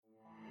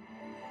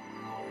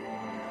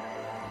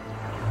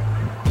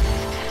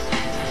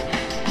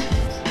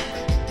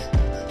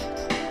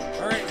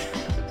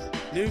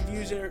new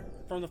views here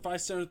from the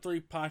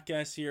 573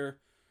 podcast here.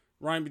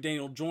 Ryan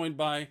McDaniel joined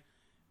by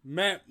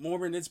Matt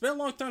Mormann. It's been a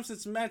long time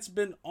since Matt's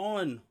been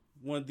on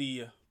one of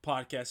the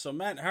podcasts. So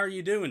Matt, how are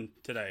you doing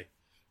today?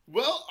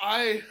 Well,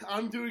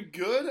 I'm doing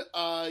good.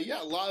 A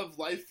lot of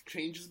life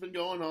changes been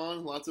going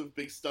on. Lots of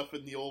big stuff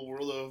in the old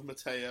world of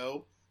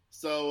Mateo.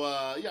 So,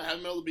 I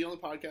haven't been able to be on the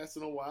podcast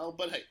in a while.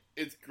 But hey,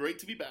 it's great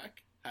to be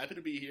back. Happy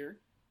to be here.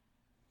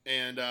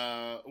 And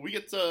we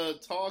get to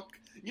talk.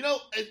 You know,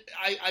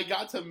 I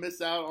got to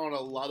miss out on a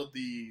lot of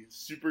the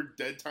super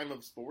dead time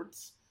of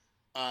sports.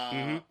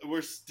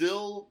 We're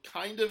still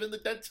kind of in the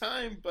dead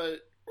time, but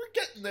we're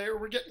getting there.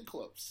 We're getting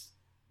close.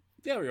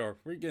 Yeah, we are.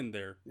 We're getting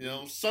there. You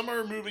know, some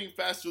are moving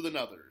faster than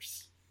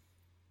others.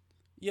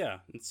 Yeah,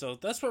 and so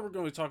that's what we're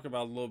going to talk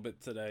about a little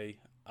bit today.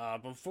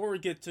 Before we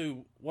get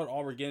to what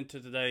all we're getting to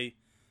today,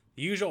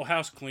 the usual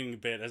house cleaning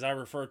bit, as I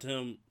referred to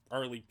him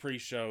early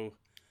pre-show.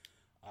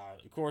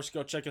 Of course,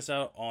 go check us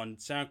out on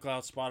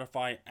SoundCloud,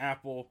 Spotify,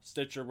 Apple,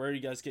 Stitcher, where you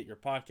guys get your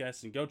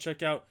podcasts. And go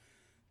check out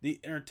the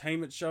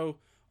entertainment show.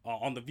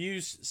 On the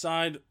views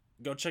side,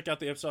 go check out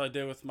the episode I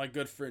did with my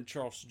good friend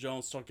Charles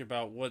Jones, talking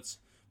about what's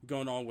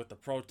going on with the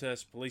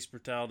protests, police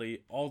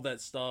brutality, all that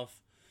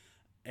stuff.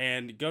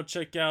 And go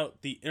check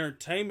out the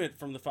entertainment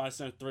from the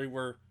 573,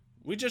 where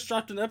we just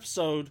dropped an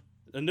episode,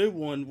 a new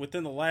one,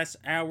 within the last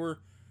hour,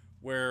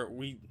 where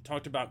we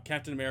talked about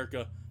Captain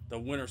America, the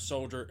Winter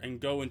Soldier,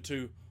 and go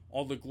into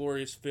all the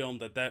glorious film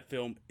that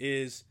film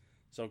is.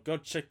 So go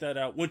check that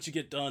out once you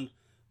get done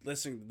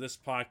listening to this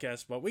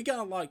podcast. But we got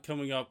a lot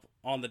coming up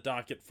on the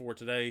docket for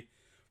today.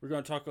 We're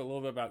going to talk a little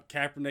bit about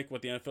Kaepernick,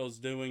 what the NFL is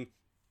doing.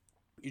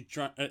 You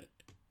try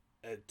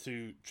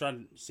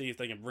to see if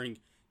they can bring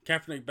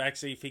Kaepernick back,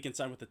 see if he can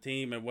sign with the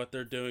team, and what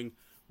they're doing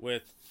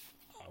with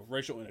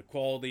racial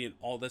inequality and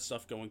all that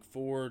stuff going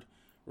forward.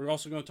 We're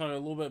also going to talk a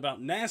little bit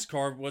about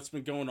NASCAR, what's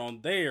been going on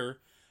there,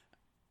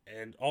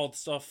 and all the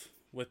stuff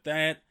with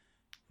that.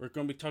 We're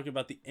going to be talking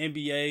about the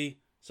NBA,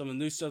 some of the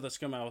new stuff that's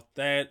come out with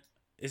that.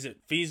 Is it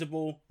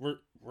feasible? We're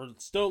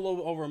still a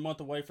little over a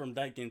month away from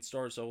that getting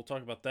started, so we'll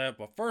talk about that.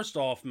 But first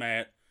off,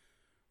 Matt,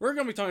 we're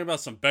going to be talking about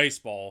some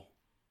baseball.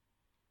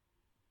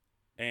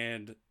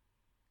 And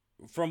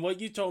from what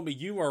you told me,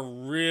 you are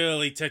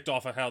really ticked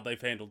off at how they've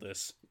handled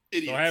this.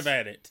 Idiots. So have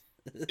at it.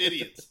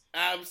 Idiots.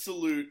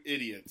 Absolute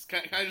idiots.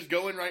 Can I just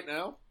go in right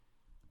now?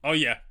 Oh,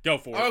 yeah. Go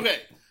for it. Okay.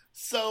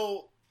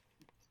 So,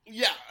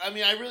 yeah. I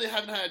mean, I really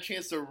haven't had a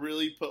chance to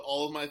really put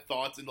all of my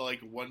thoughts into, like,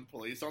 one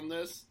place on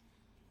this.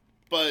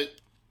 But,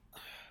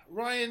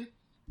 Ryan,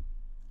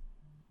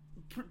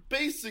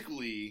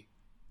 basically,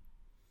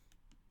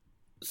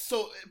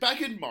 so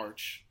back in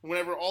March,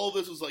 whenever all of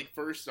this was, like,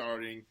 first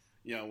starting,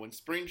 you know, when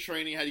spring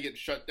training had to get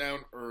shut down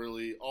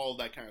early, all of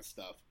that kind of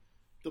stuff,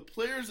 the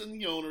players and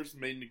the owners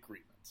made an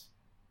agreement.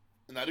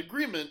 And that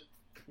agreement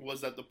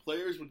was that the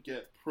players would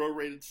get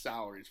prorated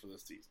salaries for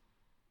this season.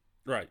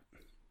 Right.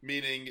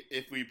 Meaning,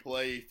 if we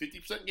play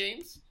 50%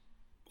 games,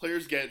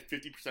 players get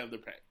 50% of their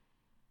pay.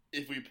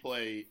 If we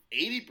play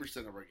 80%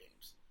 of our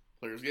games,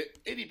 players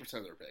get 80%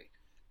 of their pay.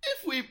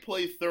 If we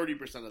play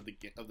 30% of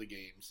the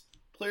games,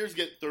 players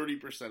get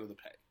 30% of the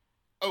pay.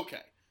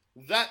 Okay.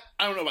 That,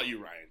 I don't know about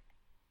you, Ryan.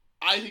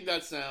 I think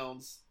that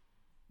sounds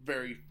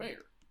very fair.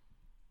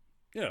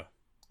 Yeah.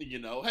 You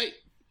know, hey,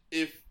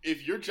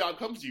 if your job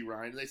comes to you,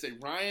 Ryan, and they say,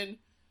 Ryan,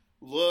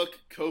 look,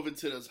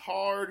 COVID's hit us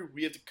hard.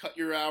 We have to cut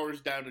your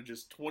hours down to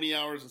just 20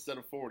 hours instead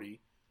of 40.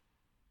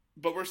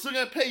 But we're still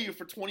going to pay you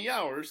for 20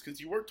 hours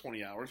because you work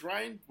 20 hours.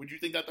 Ryan, would you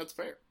think that that's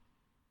fair?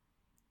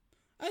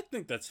 I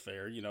think that's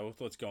fair, you know, with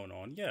what's going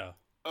on. Yeah.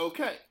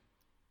 Okay.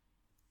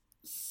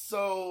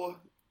 So,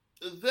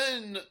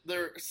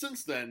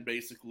 since then,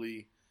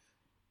 basically,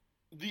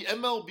 the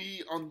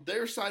MLB, on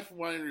their side, from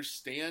what I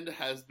understand,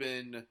 has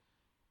been,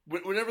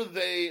 whenever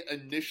they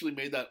initially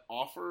made that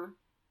offer,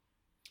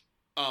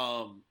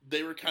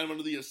 they were kind of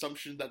under the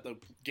assumption that the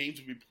games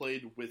would be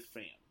played with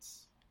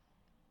fans.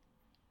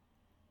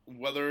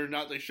 Whether or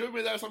not they should have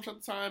made that assumption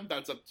at the time,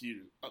 that's up to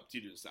you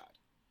to decide.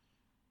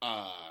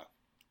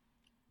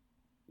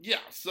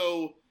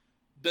 So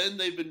then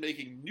they've been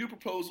making new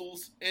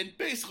proposals, and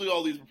basically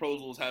all these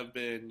proposals have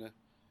been,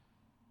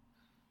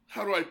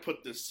 how do I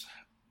put this?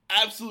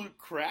 Absolute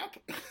crap.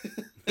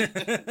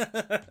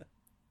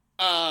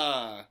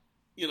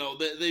 You know,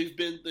 they've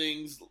been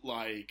things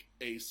like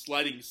a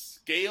sliding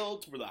scale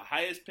to where the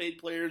highest paid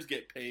players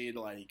get paid,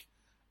 like,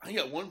 I think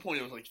at one point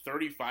it was like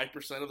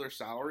 35% of their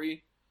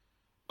salary.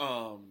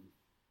 You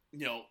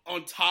know,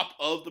 on top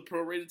of the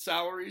prorated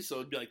salary, so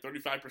it'd be like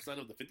 35%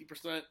 of the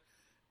 50%.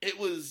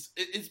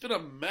 It's been a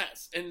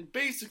mess, and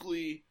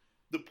basically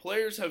the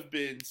players have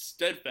been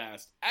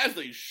steadfast, as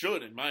they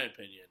should, in my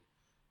opinion,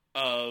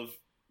 of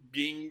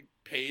being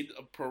paid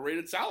a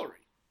prorated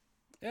salary.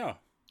 Yeah.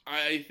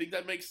 I think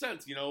that makes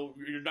sense. You know,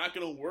 you're not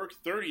going to work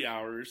 30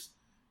 hours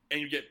and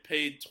you get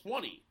paid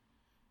 20.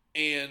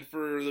 And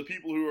for the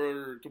people who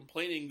are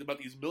complaining about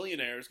these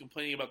millionaires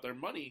complaining about their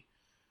money,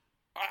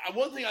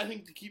 one thing I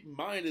think to keep in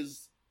mind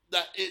is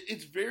that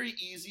it's very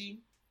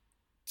easy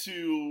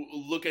to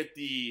look at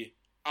the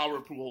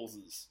Albert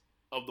Pujolses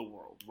of the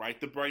world, right?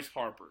 The Bryce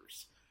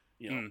Harpers,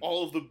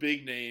 all of the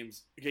big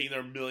names getting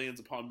their millions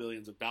upon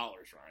millions of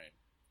dollars, right?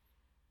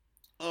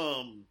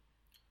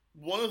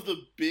 One of the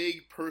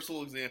big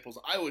personal examples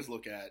I always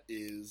look at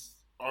is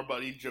our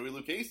buddy Joey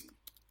Lucchese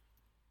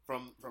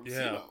from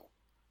SEMO.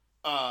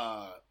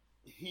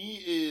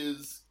 He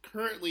is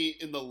currently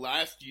in the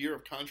last year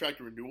of contract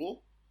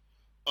renewal,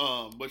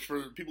 which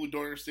for people who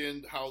don't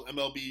understand how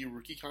MLB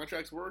rookie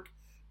contracts work,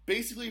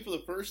 basically for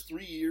the first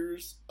 3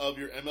 years of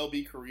your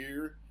MLB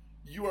career,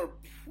 you are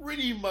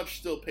pretty much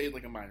still paid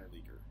like a minor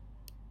leaguer.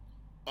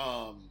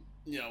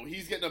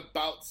 He's getting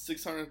about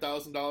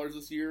 $600,000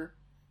 this year,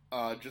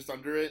 just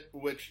under it,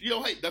 which,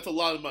 hey, that's a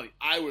lot of money.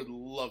 I would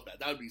love that.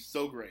 That would be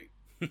so great.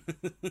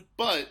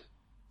 But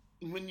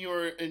when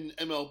you're an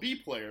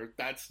MLB player,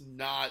 that's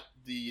not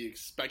the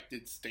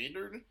expected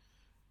standard,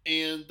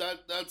 and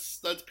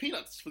that's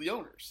peanuts for the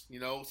owners.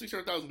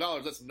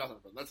 $600,000, that's nothing,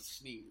 but that's a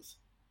sneeze.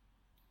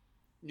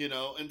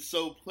 And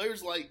so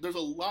players there's a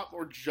lot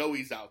more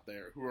Joeys out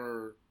there who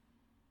are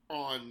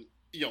on,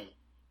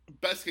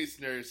 best case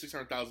scenario,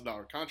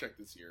 $600,000 contract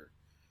this year.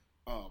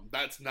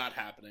 That's not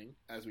happening,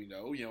 as we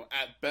know.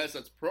 At best,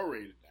 that's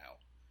prorated now.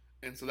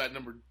 And so that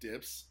number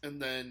dips.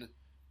 And then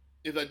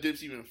if that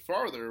dips even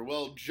farther,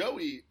 well,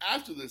 Joey,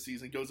 after this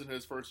season, goes into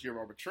his first year of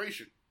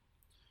arbitration,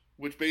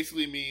 which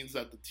basically means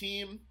that the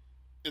team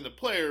and the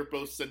player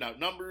both send out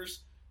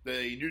numbers.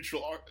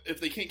 If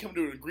they can't come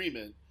to an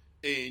agreement,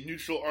 a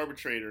neutral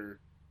arbitrator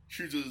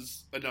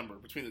chooses a number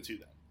between the two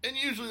then. And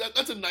usually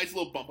that's a nice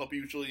little bump up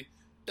usually.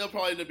 It'll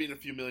probably end up being a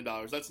few $1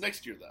 million. That's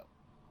next year, though.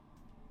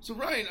 So,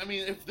 Ryan, I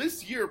mean, if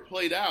this year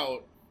played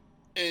out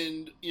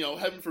and,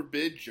 heaven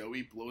forbid,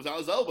 Joey blows out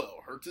his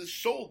elbow, hurts his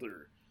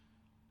shoulder,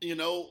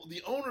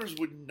 the owners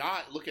would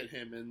not look at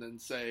him and then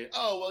say,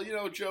 oh,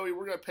 well, Joey,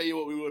 we're going to pay you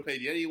what we would have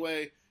paid you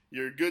anyway.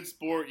 You're a good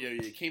sport. You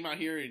came out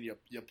here and you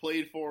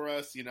played for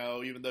us, even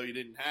though you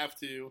didn't have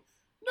to.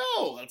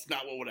 No, that's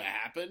not what would have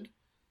happened.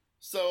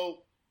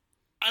 So,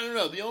 I don't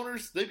know. The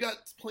owners, they've got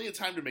plenty of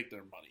time to make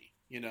their money,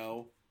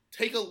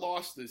 Take a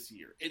loss this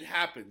year. It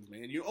happens,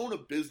 man. You own a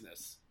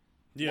business.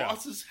 Yeah.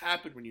 Losses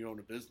happen when you own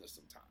a business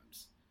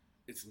sometimes.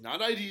 It's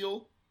not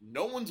ideal.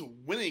 No one's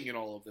winning in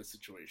all of this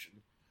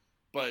situation.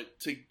 But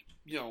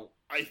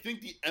I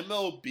think the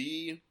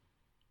MLB,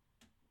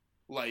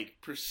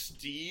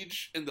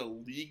 prestige and the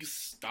league's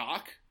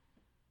stock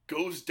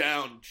goes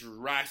down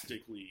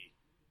drastically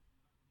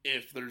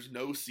if there's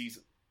no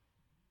season.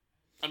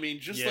 I mean,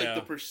 just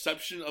the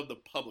perception of the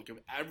public, of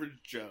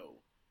average Joe,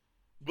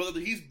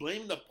 whether he's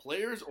blaming the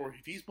players or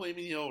if he's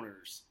blaming the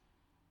owners,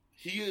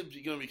 he is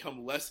going to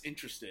become less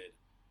interested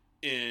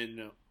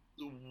in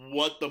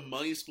what the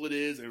money split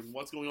is and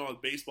what's going on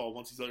with baseball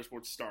once these other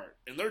sports start.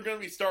 And they're going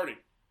to be starting.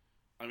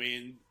 I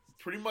mean,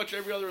 pretty much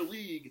every other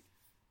league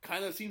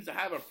kind of seems to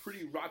have a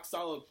pretty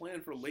rock-solid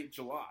plan for late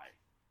July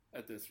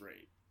at this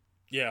rate.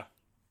 Yeah.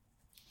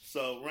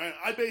 So, Ryan,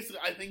 I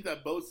think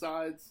that both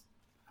sides,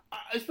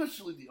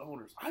 especially the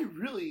owners, I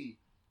really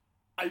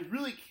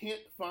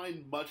can't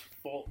find much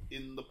fault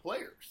in the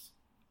players.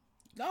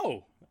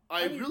 No.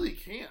 I really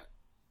can't.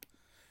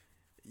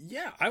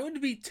 Yeah, I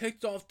would be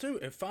ticked off too.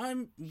 If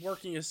I'm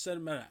working a set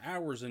amount of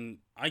hours and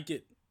I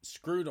get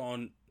screwed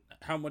on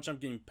how much I'm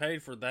getting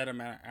paid for that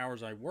amount of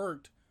hours I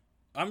worked,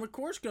 I'm of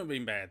course going to be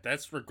mad.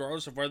 That's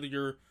regardless of whether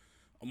you're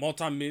a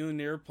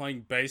multimillionaire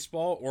playing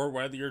baseball or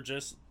whether you're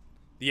just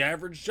the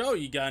average Joe.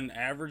 You got an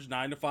average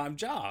 9-to-5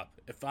 job.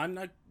 If I'm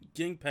not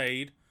getting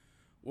paid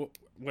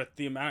with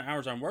the amount of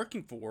hours I'm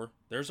working for,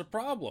 there's a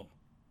problem.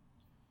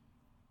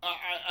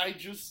 I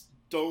just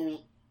don't.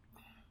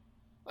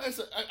 Like I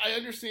said, I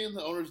understand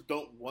the owners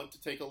don't want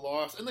to take a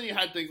loss, and then you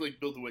had things like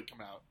Bill DeWitt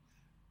come out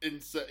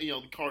and say,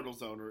 the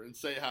Cardinals owner, and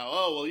say how,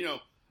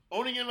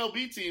 owning an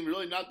MLB team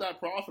really not that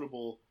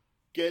profitable.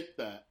 Get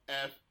the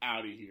F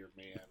out of here,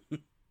 man.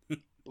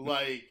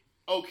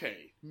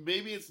 Okay,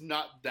 maybe it's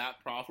not that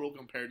profitable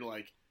compared to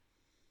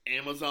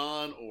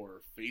Amazon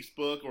or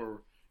Facebook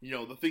or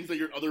the things that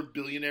your other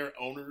billionaire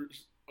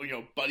owners,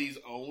 buddies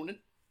own.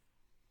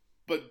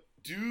 But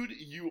dude,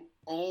 you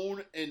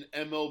own an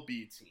MLB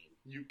team.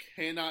 You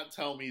cannot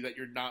tell me that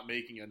you're not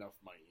making enough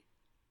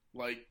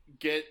money.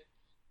 Get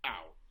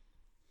out.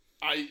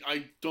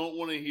 I don't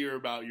want to hear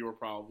about your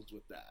problems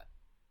with that.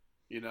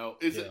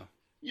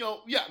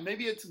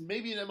 Maybe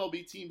an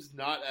MLB team's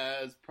not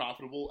as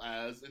profitable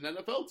as an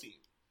NFL team.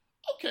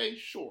 Okay,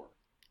 sure.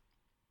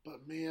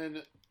 But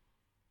man,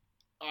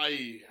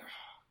 I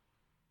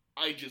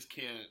just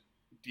can't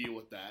deal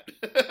with that.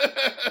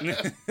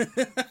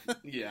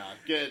 Yeah,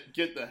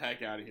 get the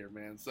heck out of here,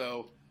 man.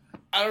 So,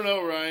 I don't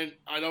know, Ryan.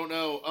 I don't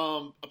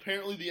know.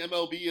 Apparently the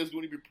MLB is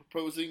going to be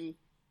proposing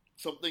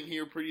something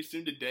here pretty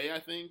soon today, I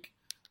think.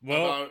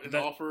 Well, about an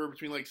offer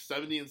between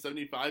 70 and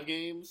 75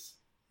 games.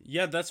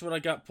 Yeah, that's what I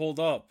got pulled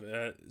up.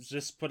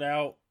 Just put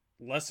out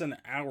less than an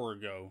hour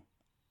ago.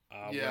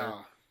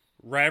 Carl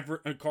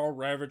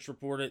Ravitch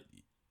reported,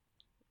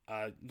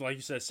 like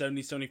you said,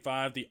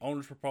 70-75. The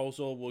owner's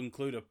proposal will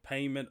include a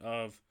payment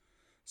of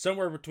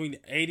somewhere between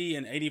 80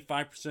 and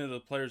 85% of the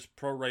player's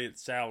prorated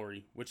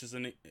salary, which is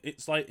a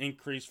slight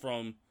increase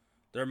from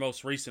their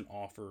most recent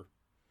offer.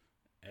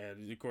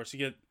 And of course, you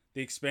get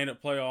the expanded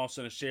playoffs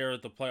and a share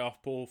of the playoff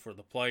pool for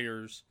the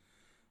players.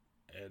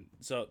 And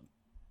so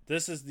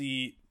this is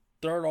the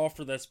third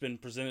offer that's been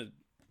presented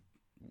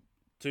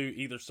to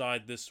either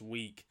side this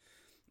week.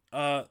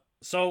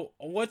 So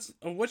what's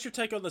your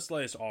take on this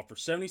latest offer?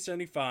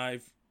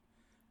 70-75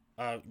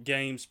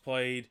 games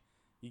played.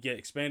 You get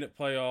expanded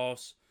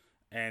playoffs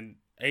and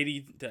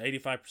 80 to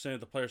 85%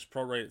 of the player's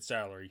prorated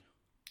salary.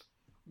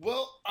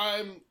 Well,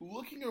 I'm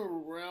looking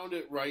around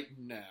it right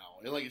now,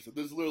 and like I said,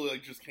 this literally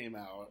just came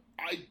out.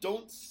 I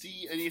don't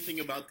see anything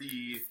about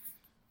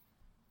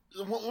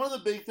one of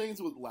the big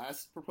things with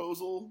last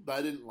proposal that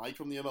I didn't like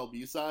from the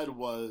MLB side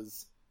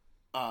was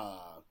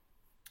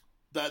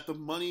that the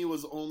money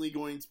was only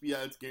going to be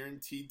at its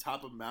guaranteed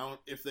top amount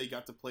if they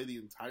got to play the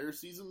entire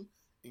season,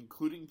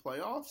 including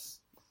playoffs.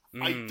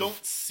 I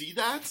don't see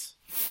that.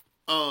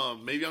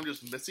 Maybe I'm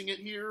just missing it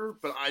here,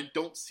 but I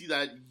don't see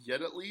that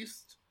yet, at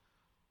least.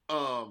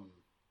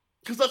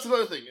 Because that's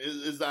another thing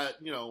is that,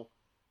 you know,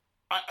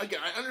 I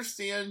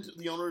understand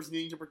the owners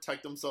needing to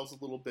protect themselves a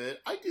little bit.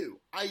 I do.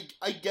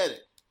 I get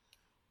it.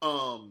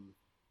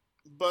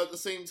 But at the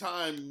same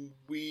time,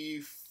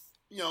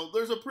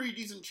 there's a pretty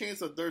decent chance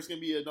that there's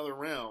going to be another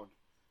round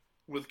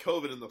with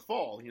COVID in the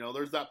fall. You know,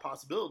 there's that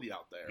possibility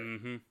out there.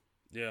 Mm-hmm.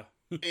 Yeah.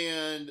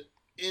 And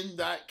in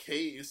that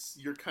case,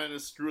 you're kind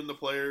of screwing the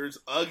players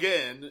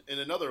again in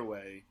another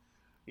way.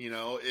 You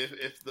know,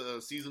 if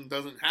the season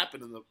doesn't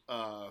happen in the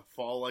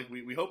fall like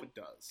we hope it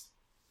does.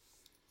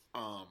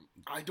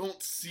 I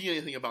don't see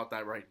anything about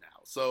that right now.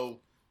 So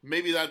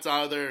maybe that's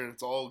out of there and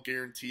it's all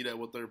guaranteed at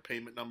what their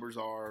payment numbers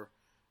are,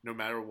 no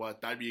matter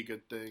what. That'd be a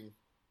good thing.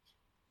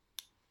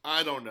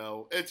 I don't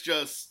know. It's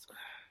just,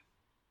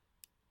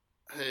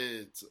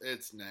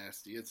 it's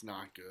nasty. It's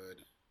not good.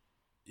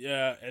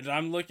 Yeah, and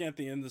I'm looking at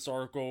the end of this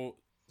article.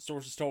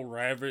 Sources told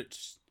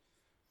Ravitch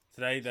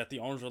today that the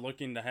owners are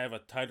looking to have a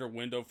tighter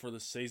window for the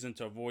season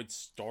to avoid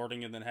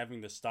starting and then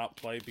having to stop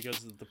play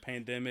because of the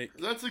pandemic.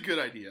 That's a good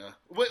idea.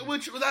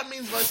 Which that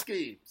means less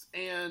games.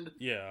 And,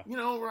 yeah, you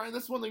know, Ryan,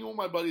 that's one thing one of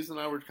my buddies and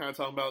I were kind of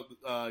talking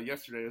about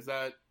yesterday is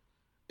that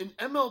an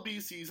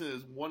MLB season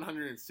is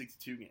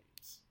 162 games.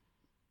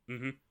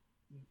 Mm-hmm.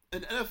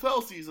 An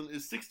NFL season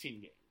is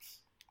 16 games.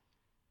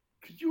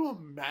 Could you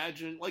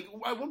imagine? Like,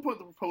 at one point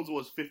the proposal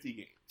was 50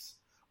 games.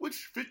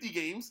 Which, 50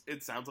 games,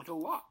 it sounds like a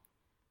lot.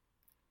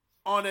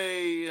 On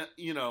a,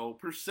 you know,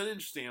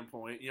 percentage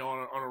standpoint, you know,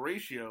 on a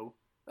ratio,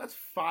 that's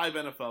 5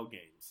 NFL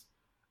games.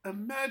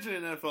 Imagine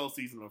an NFL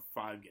season of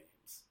 5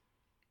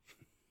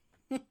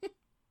 games.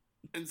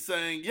 And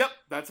saying, yep,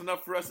 that's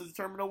enough for us to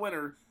determine a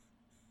winner.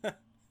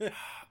 And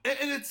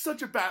it's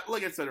such a bad,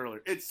 like I said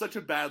earlier, it's such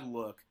a bad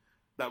look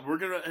that we're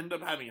going to end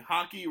up having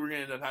hockey, we're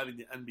going to end up having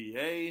the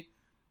NBA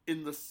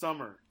in the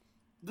summer.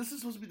 This is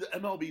supposed to be the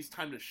MLB's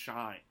time to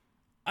shine.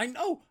 I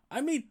know.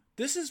 I mean,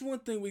 this is one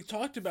thing we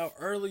talked about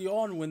early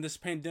on when this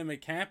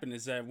pandemic happened,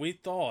 is that we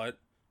thought,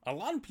 a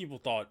lot of people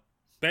thought,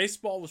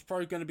 baseball was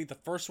probably going to be the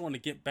first one to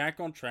get back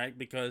on track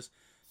because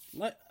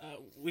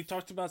we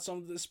talked about some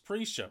of this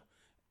pre-show,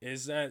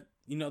 is that,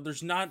 you know,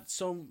 there's not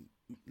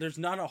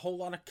a whole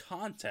lot of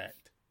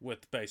contact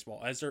with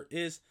baseball as there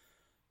is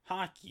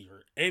hockey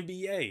or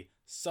NBA,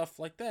 stuff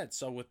like that.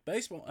 So with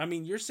baseball, I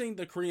mean, you're seeing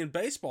the Korean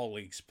baseball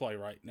leagues play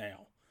right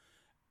now,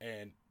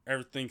 and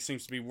everything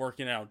seems to be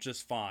working out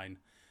just fine.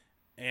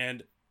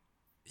 And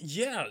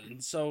yeah,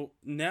 so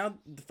now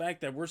the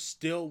fact that we're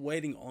still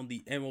waiting on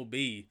the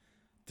MLB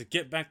to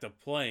get back to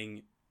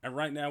playing, and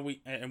right now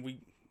we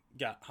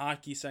got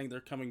hockey saying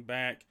they're coming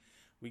back.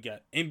 We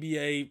got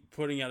NBA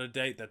putting out a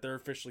date that they're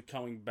officially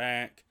coming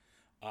back.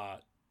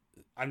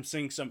 I'm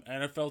seeing some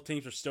NFL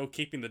teams are still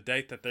keeping the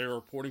date that they're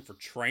reporting for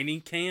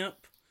training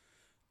camp.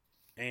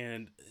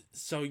 And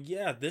so,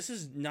 yeah, this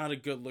is not a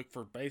good look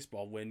for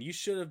baseball when you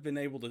should have been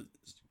able to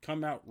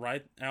come out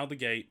right out of the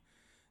gate,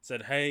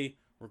 said, hey,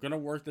 we're going to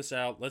work this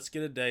out. Let's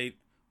get a date.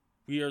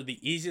 We are the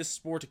easiest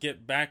sport to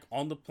get back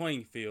on the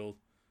playing field.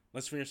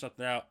 Let's figure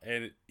something out.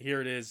 And here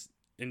it is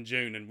in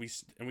June, and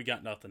we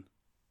got nothing.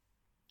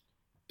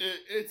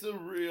 It's a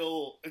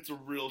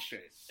real shame.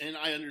 And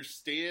I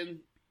understand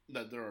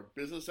that there are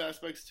business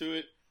aspects to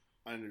it.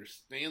 I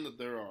understand that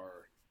there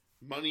are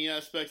money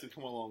aspects that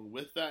come along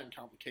with that and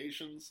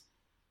complications.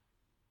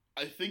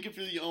 I think if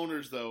you're the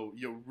owners, though,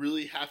 you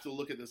really have to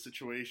look at the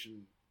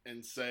situation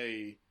and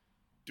say,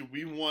 do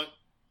we want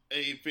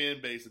a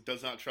fan base that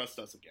does not trust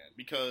us again?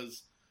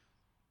 Because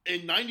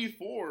in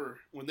 94,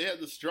 when they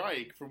had the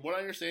strike, from what I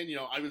understand, you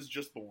know, I was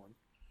just born.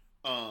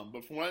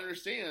 But from what I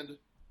understand,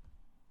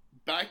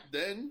 back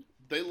then,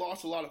 they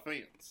lost a lot of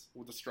fans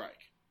with the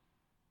strike.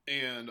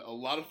 And a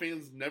lot of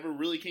fans never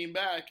really came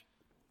back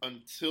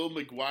until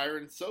McGuire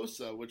and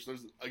Sosa, which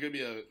there's going to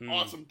be an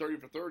awesome 30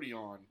 for 30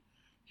 on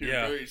here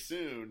very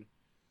soon.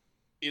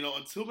 You know,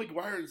 until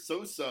McGuire and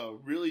Sosa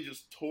really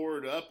just tore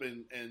it up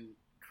and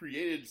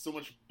created so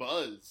much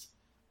buzz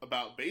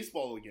about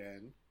baseball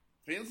again,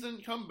 fans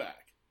didn't come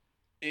back.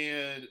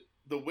 And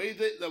the way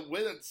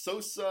that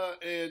Sosa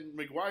and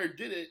McGuire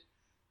did it,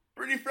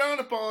 pretty frowned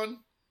upon,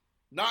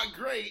 not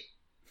great.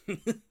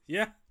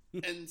 Yeah.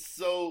 And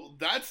so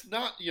that's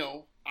not,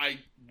 I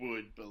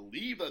would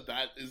believe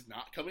that is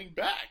not coming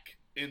back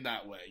in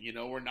that way.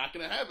 We're not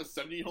going to have a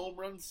 70 home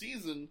run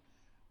season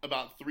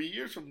about 3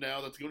 years from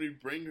now that's going to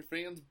bring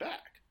fans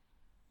back.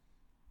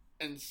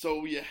 And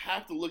so you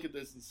have to look at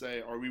this and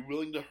say, are we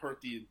willing to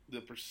hurt the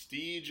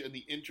prestige and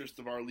the interest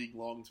of our league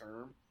long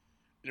term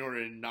in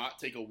order to not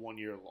take a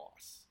 1-year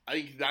loss? I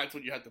think that's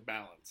what you have to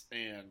balance.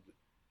 And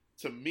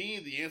to me,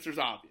 the answer is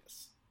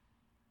obvious.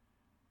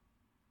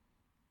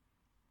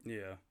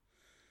 Yeah.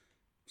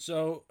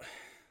 So,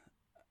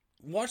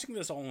 watching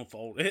this all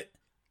unfold,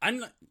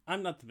 I'm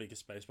not the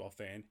biggest baseball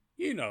fan.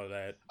 You know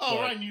that. Oh,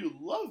 Ryan, you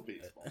love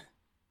baseball.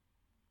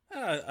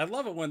 I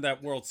love it when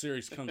that World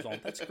Series comes on.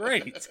 That's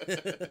great.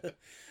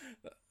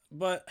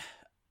 But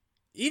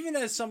even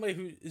as somebody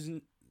who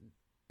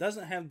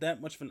doesn't have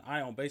that much of an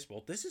eye on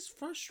baseball, this is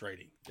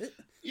frustrating.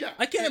 Yeah,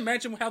 I can't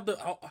imagine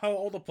how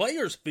all the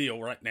players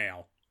feel right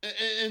now.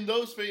 And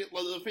those fans,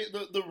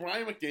 the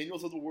Ryan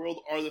McDaniels of the world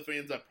are the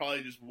fans that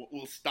probably just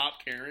will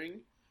stop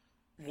caring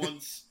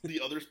once the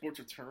other sports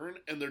return,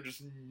 and they're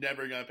just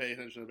never gonna pay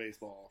attention to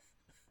baseball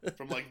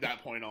from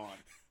that point on.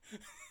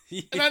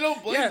 And I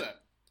don't blame them.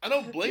 I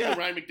don't blame the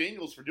Ryan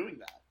McDaniels for doing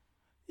that.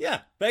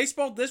 Yeah,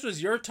 baseball, this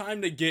was your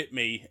time to get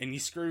me, and you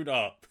screwed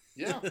up.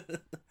 Yeah.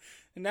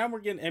 And now we're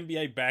getting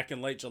NBA back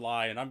in late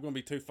July, and I'm going to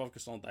be too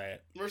focused on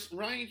that.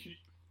 Ryan,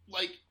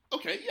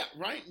 okay, yeah,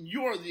 Ryan,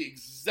 you are the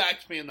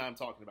exact fan that I'm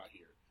talking about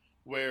here.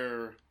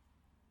 Where,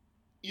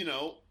 you're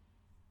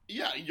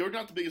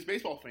not the biggest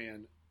baseball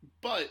fan,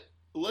 but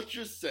let's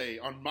just say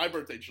on my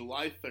birthday,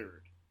 July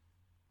 3rd,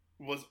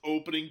 was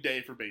opening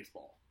day for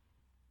baseball.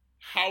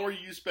 How are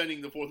you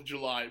spending the 4th of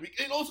July?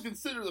 And also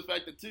consider the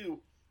fact that,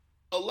 too,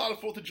 a lot of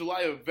 4th of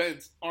July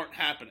events aren't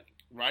happening,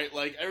 right?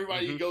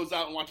 Everybody goes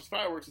out and watches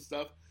fireworks and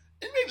stuff,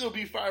 and maybe there'll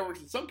be fireworks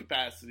in some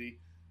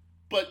capacity,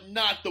 but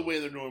not the way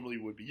there normally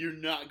would be. You're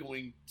not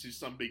going to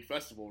some big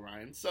festival,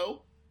 Ryan.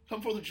 So,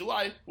 come 4th of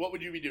July, what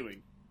would you be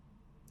doing?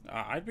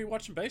 I'd be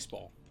watching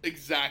baseball.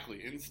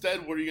 Exactly.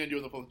 Instead, what are you going to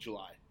do on the 4th of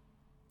July?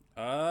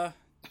 I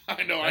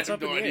know, I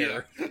have no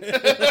idea.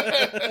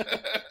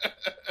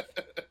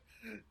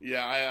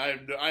 Yeah,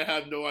 I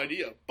have no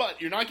idea. But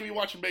you're not going to be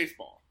watching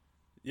baseball.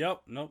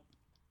 Yep, nope.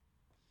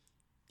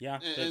 Yeah.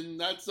 And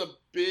that's a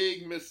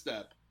big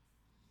misstep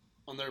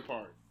on their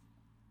part.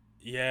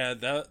 Yeah,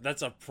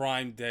 that's a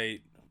prime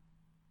date.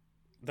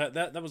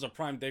 That was a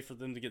prime day for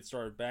them to get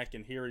started back,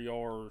 and here you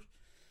are,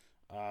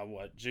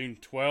 June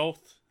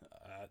 12th?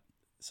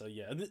 So,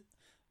 yeah.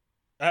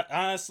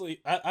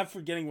 Honestly, I'm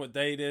forgetting what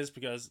day it is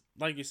because,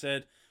 like you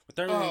said, with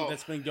everything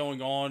that's been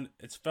going on,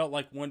 it's felt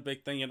like one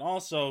big thing. And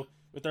also,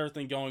 with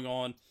everything going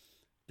on,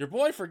 your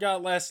boy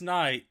forgot last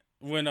night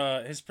when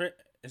his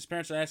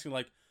parents were asking,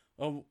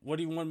 oh, what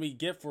do you want me to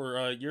get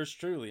for yours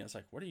truly? And it's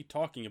like, what are you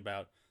talking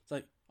about? It's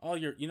like, oh,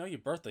 your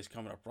birthday's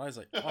coming up, right? I was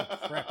like, oh,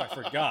 crap, I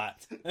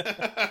forgot.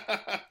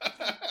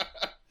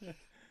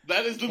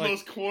 That is the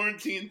most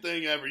quarantine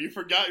thing ever. You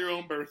forgot your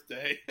own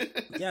birthday.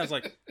 Yeah, I was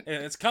like,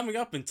 it's coming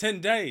up in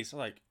 10 days. I'm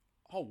like,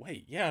 oh,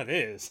 wait, yeah, it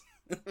is.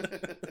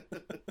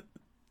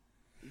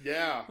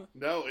 Yeah,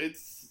 no,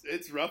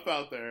 it's rough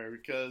out there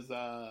because, it's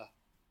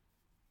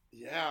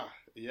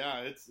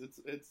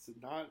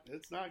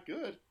not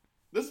good.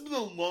 This has been the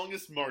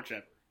longest March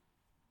ever.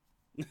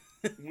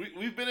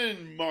 We've been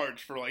in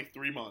March for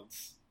 3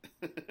 months.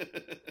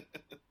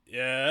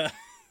 Yeah.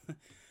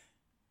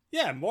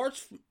 Yeah,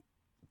 March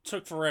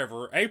took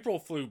forever. April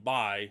flew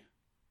by.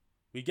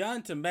 We got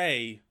into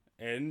May,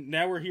 and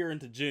now we're here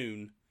into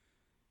June.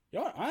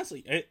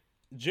 Honestly,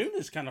 June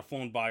has kind of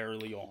flown by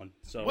early on.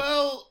 So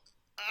well,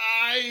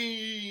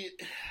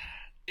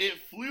 it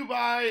flew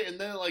by and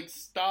then it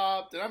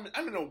stopped, and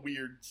I'm in a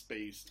weird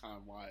space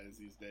time wise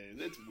these days.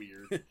 It's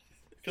weird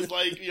because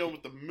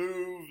with the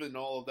move and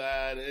all of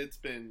that, it's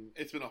been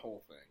a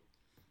whole thing.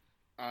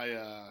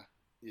 I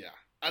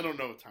don't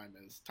know what time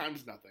is.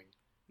 Time's nothing.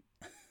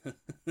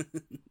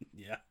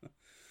 Yeah.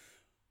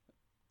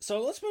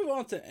 So let's move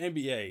on to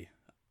NBA.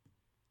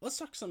 Let's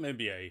talk some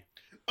NBA.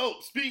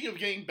 Oh, speaking of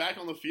getting back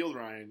on the field,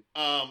 Ryan,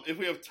 if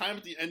we have time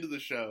at the end of the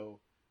show,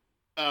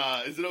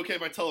 is it okay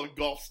if I tell a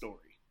golf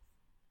story?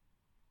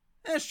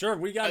 Yeah, sure.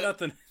 We got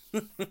nothing.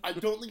 I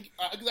don't think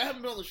because I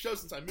haven't been on the show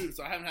since I moved,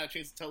 so I haven't had a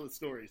chance to tell the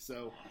story.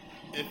 So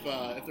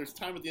if there's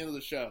time at the end of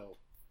the show,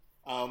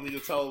 I'll need to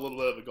tell a little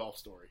bit of a golf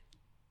story.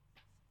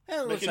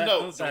 Yeah, Make a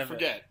note. Don't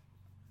forget.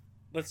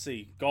 Let's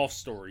see. Golf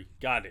story.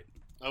 Got it.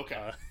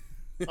 Okay.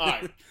 All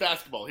right.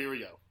 Basketball. Here we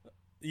go.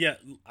 Yeah,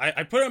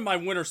 I put in my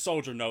Winter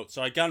Soldier note,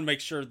 so I got to make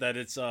sure that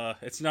it's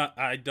not.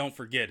 I don't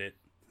forget it.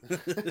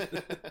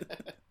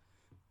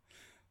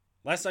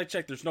 Last I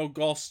checked, there's no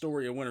golf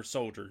story of Winter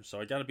Soldier, so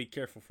I got to be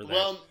careful for that.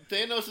 Well,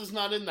 Thanos is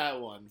not in that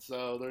one,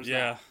 so there's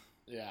that.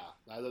 Yeah,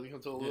 that doesn't come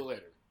until a little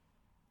later.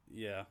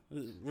 Yeah,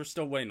 we're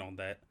still waiting on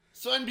that.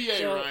 So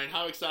NBA, Ryan,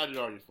 how excited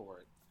are you for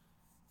it?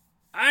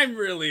 I'm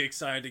really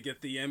excited to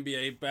get the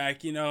NBA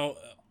back.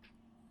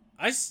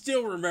 I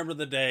still remember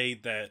the day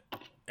that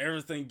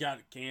everything got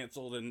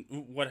canceled and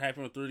what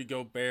happened with Rudy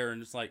Gobert,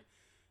 and it's like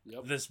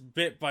this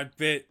bit by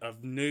bit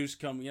of news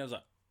coming in. I was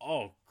like,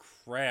 oh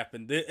crap,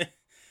 and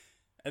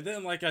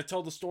then like I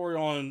told the story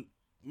on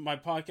my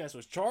podcast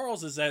with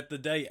Charles, is that the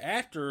day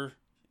after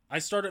I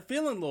started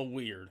feeling a little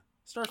weird,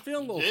 started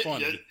feeling a little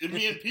funny.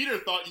 Me and Peter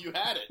thought you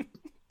had it.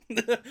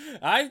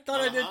 I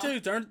thought I did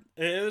too.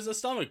 It was a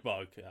stomach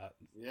bug.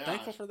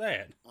 Thankful for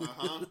that.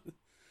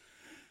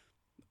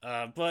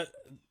 But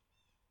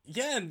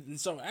yeah, and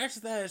so after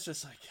that, it's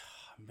just like,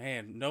 oh,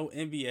 man, no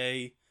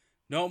NBA,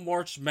 no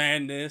March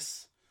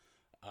Madness,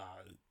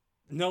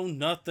 no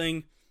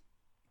nothing.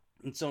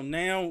 And so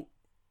now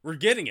we're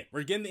getting it.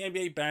 We're getting the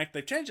NBA back.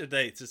 They've changed the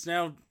dates. It's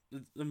now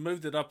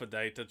moved it up a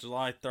day to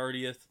July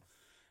 30th.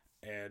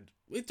 And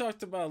we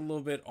talked about it a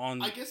little bit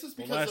on I guess it's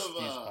the because last of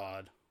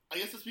pod. I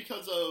guess it's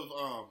because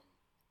of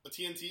the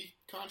TNT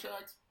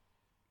contract.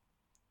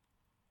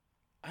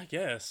 I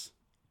guess.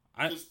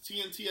 Because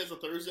TNT has a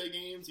Thursday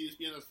games,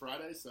 ESPN has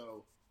Friday,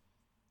 so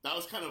that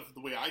was kind of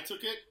the way I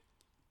took it.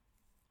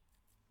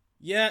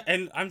 Yeah,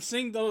 and I'm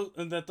seeing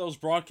that those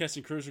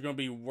broadcasting crews are going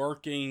to be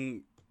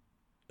working.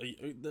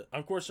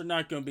 Of course, they're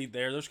not going to be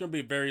there. There's going to be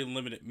a very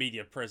limited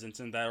media presence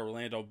in that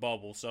Orlando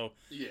bubble, so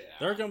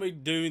they're going to be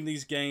doing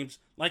these games.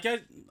 Like I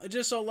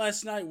just saw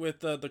last night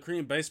with the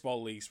Korean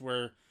baseball leagues,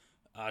 where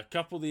a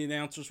couple of the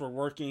announcers were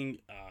working,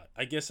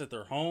 I guess, at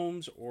their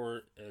homes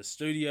or a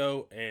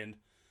studio, and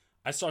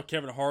I saw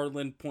Kevin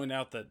Harlan point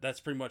out that that's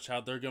pretty much how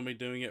they're going to be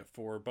doing it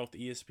for both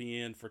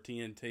ESPN, for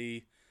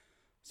TNT,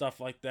 stuff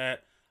like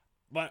that.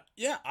 But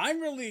yeah, I'm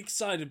really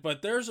excited.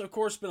 But there's, of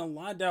course, been a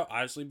lot of doubt,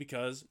 obviously,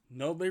 because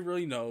nobody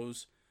really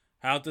knows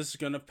how this is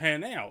going to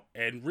pan out.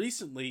 And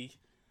recently,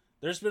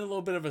 there's been a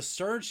little bit of a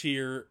surge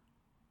here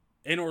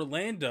in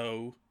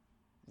Orlando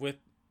with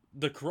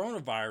the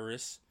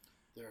coronavirus.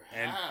 There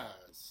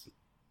has.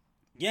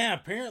 Yeah,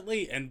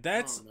 apparently. And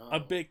that's a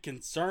bit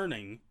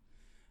concerning.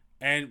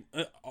 And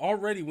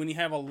already, when you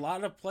have a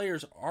lot of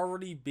players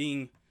already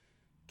being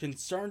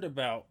concerned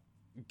about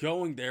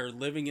going there,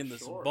 living in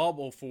this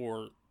bubble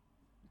for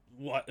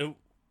what?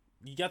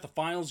 You got the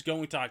finals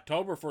going to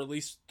October for at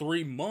least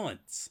 3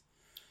 months.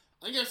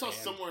 I think I saw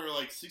somewhere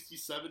like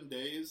 67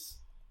 days.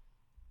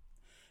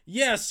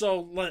 Yeah,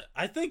 so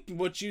I think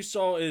what you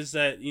saw is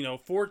that,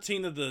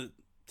 14 of the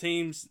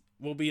teams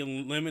will be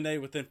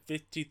eliminated within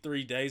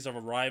 53 days of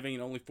arriving,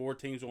 and only 4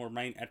 teams will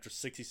remain after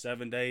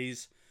 67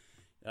 days.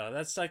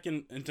 That's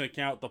taking into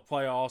account the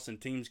playoffs and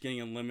teams getting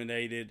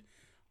eliminated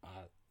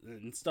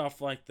and stuff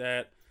like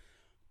that.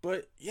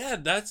 But yeah,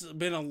 that's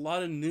been a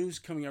lot of news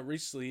coming out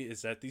recently,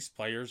 is that these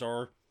players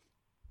are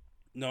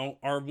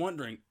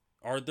wondering,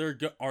 are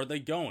they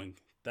going?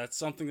 That's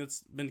something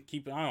that's been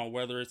keeping an eye on,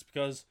 whether it's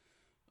because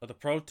of the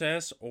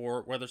protests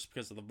or whether it's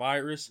because of the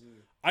virus.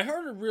 I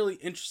heard a really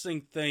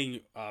interesting thing.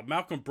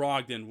 Malcolm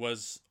Brogdon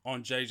was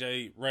on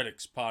JJ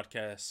Redick's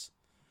podcast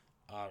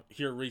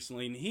here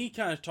recently, and he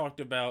kind of talked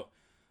about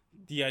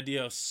the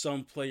idea of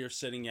some players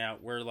sitting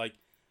out, where like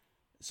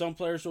some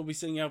players will be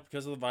sitting out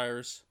because of the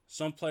virus,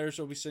 some players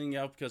will be sitting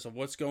out because of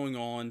what's going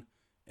on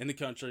in the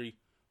country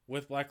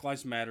with Black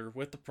Lives Matter,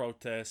 with the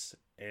protests,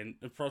 and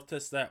the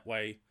protests that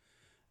way.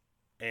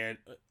 And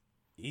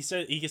he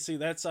said he can see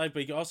that side,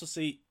 but he can also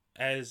see,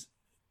 as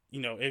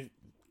if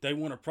they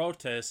want to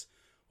protest,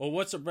 well,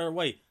 what's a better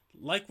way?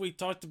 Like we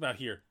talked about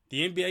here,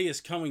 the NBA is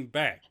coming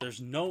back.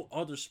 There's no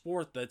other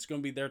sport that's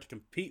going to be there to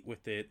compete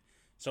with it.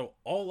 So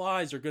all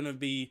eyes are going to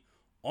be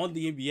on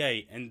the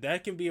NBA, and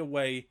that can be a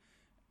way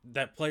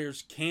that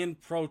players can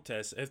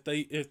protest if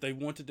they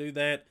want to do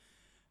that.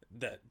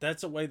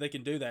 That's a way they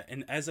can do that.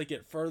 And as they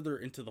get further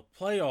into the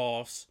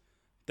playoffs,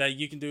 that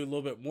you can do a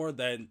little bit more of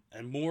that,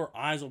 and more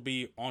eyes will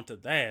be onto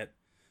that.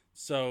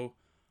 So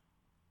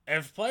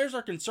if players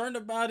are concerned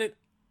about it,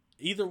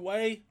 either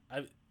way,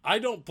 I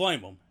don't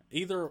blame them.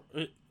 Either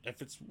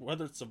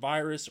whether it's the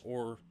virus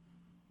or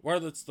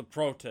whether it's the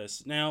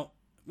protests. Now,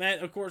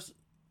 Matt, of course,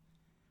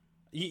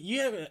 you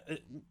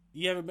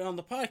haven't been on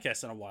the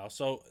podcast in a while.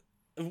 So,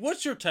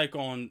 what's your take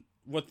on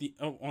the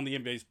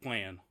NBA's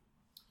plan?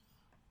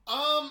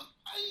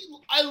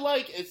 I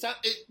like it.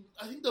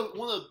 I think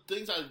one of the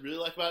things I really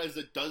like about it is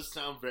it does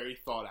sound very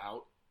thought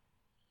out.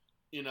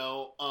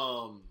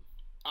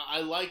 I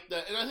like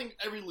that, and I think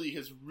every league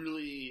has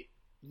really,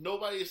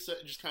 nobody is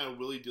just kind of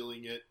willy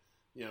dealing it.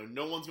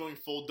 No one's going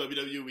full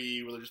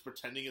WWE where they're just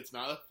pretending it's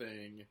not a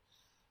thing.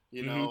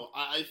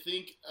 I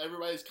think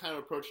everybody's kind of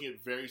approaching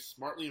it very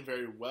smartly and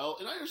very well,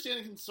 and I understand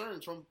the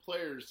concerns from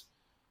players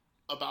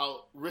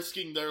about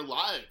risking their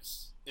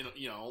lives in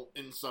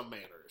some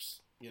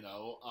manners.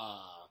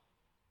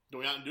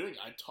 Going out and doing it.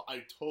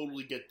 I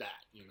totally get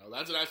that.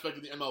 That's an aspect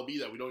of the MLB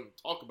that we don't even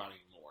talk about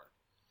anymore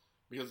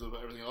because of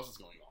everything else that's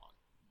going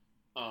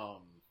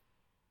on.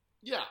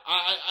 Yeah,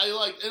 I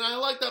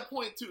like that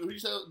point too. Who you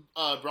said,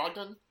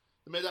 Brogdon,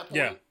 that made that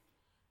point?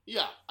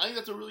 Yeah, I think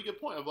that's a really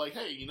good point of like,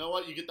 hey, you know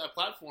what? You get that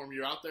platform,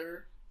 you're out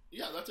there.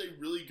 Yeah, that's a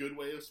really good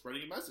way of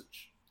spreading a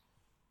message.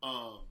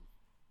 And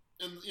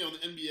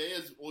the NBA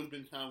has always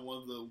been kind of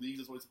one of the leagues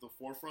that's always at the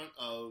forefront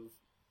of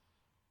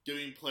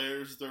giving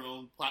players their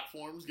own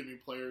platforms, giving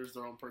players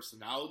their own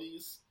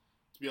personalities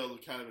to be able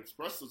to kind of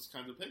express those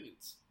kinds of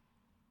opinions.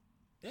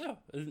 Yeah,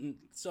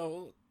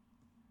 so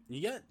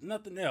you got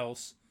nothing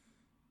else.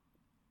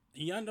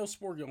 You got no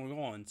sport going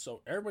on,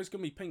 so everybody's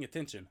going to be paying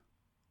attention.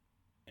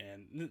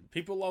 And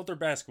people love their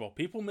basketball.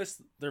 People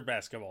miss their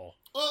basketball.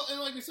 Well, and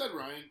like you said,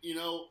 Ryan,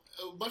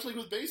 much like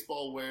with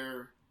baseball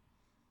where,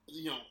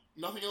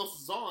 nothing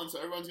else is on, so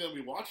everyone's going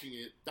to be watching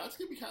it, that's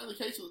going to be kind of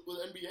the case with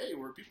NBA,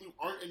 where people who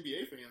aren't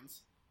NBA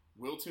fans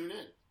will tune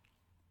in.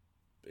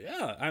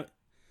 Yeah,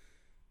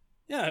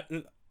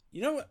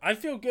 you know what? I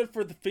feel good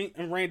for the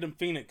random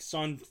Phoenix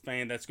Sun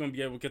fan that's going to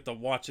be able to get to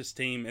watch his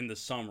team in the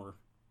summer,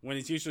 when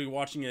he's usually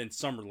watching it in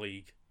Summer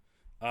League.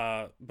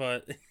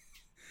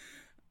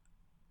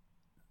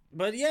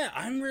 But yeah,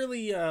 I'm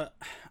really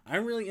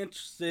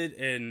interested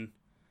in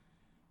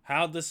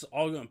how this is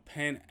all going to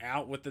pan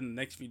out within the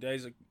next few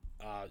days.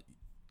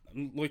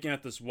 I'm looking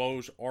at this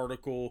Woj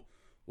article.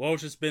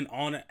 Woj has been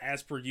on it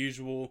as per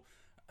usual.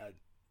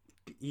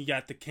 You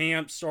got the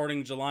camp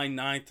starting July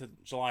 9th to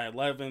July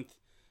 11th.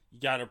 You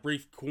got a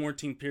brief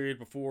quarantine period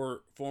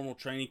before formal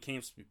training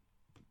camps,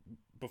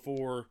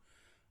 before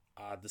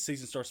the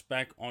season starts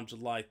back on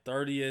July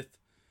 30th.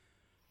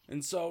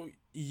 And so,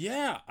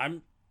 yeah,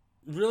 I'm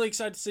really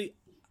excited to see.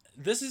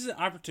 This is an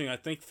opportunity, I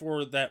think,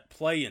 for that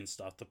play-in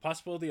stuff. The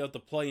possibility of the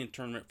play-in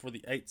tournament for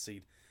the 8th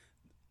seed.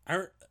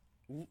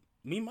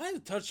 We might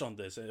have touched on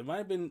this. It might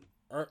have been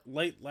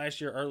late last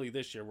year, early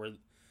this year, where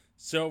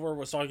Silver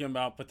was talking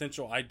about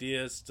potential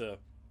ideas to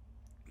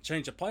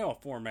change the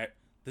playoff format.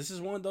 This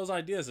is one of those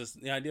ideas. It's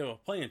the idea of a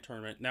play-in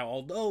tournament. Now,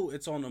 although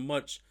it's on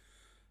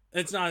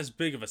it's not as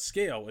big of a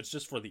scale. It's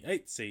just for the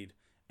 8th seed.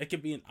 It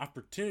could be an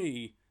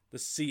opportunity to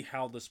see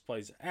how this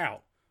plays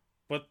out.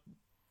 But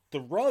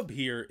the rub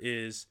here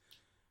is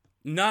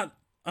not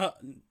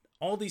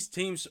all these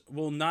teams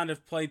will not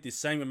have played the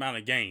same amount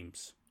of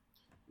games.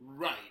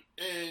 Right.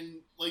 And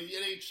like the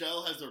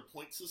NHL has their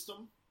point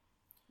system.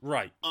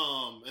 Right.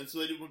 And so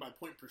they do win by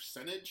point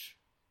percentage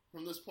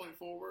from this point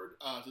forward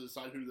to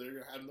decide who they're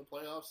going to have in the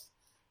playoffs.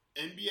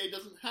 NBA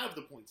doesn't have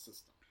the point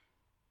system.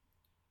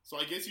 So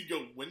I guess you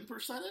go win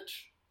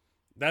percentage?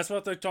 That's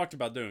what they talked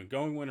about doing,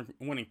 going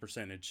winning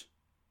percentage.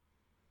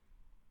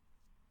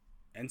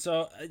 And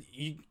so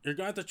you're going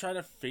to have to try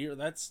to figure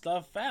that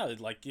stuff out.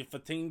 Like if a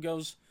team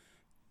goes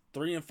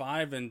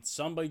 3-5 and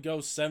somebody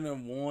goes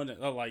 7-1,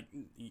 like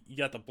you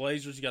got the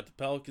Blazers, you got the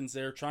Pelicans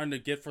there trying to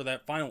get for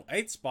that final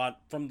 8th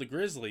spot from the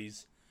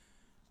Grizzlies.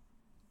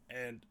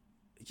 And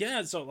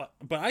yeah, so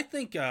but I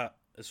think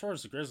as far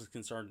as the Grizzlies are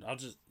concerned,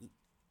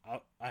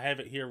 I have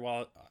it here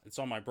while it's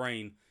on my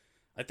brain.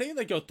 I think if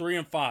they go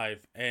 3-5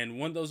 and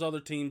one of those other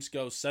teams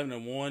goes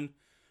 7-1,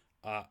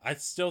 I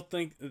still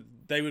think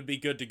they would be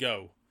good to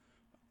go.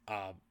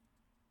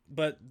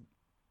 But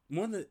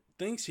one of the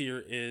things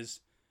here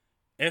is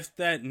if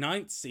that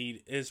 9th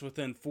seed is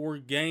within 4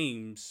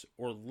 games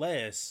or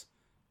less,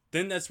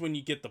 then that's when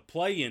you get the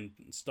play-in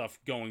stuff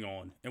going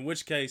on. In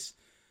which case,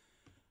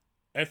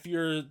 if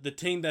you're the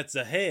team that's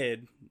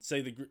ahead,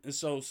 say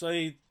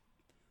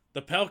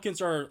the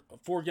Pelicans are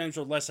 4 games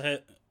or less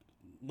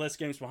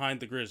games behind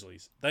the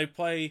Grizzlies. They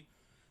play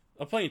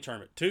a play-in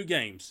tournament, 2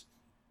 games.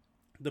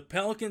 The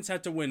Pelicans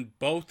have to win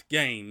both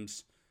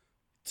games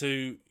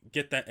to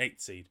get that 8th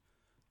seed.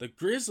 The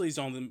Grizzlies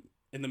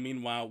in the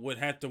meanwhile would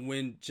have to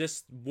win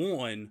just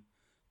 1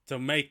 to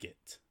make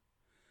it.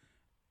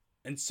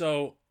 And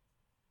so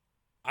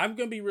I'm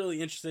going to be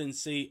really interested in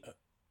see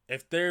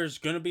if there's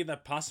going to be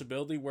that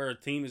possibility where a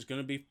team is going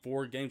to be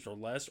 4 games or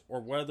less,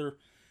 or whether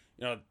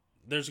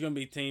there's going to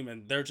be a team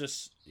and they're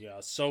just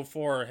so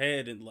far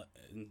ahead, and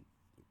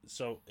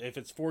so if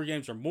it's 4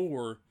 games or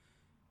more,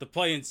 the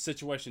play-in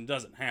situation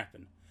doesn't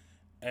happen.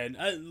 And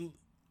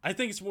I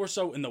think it's more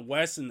so in the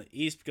West and the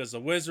East because the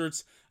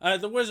Wizards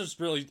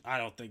really, I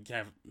don't think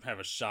have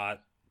a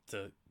shot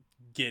to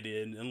get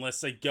in unless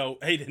they go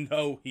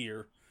 8-0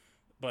 here.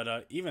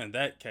 But even in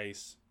that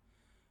case,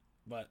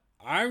 but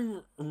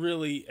I'm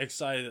really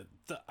excited.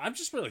 I'm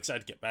just really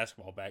excited to get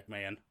basketball back,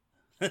 man.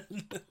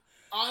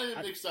 I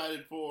am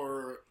excited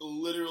for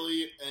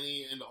literally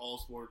any and all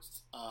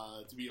sports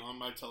to be on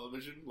my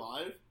television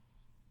live.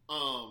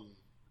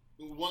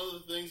 One of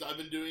the things I've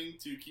been doing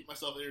to keep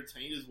myself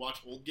entertained is watch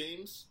old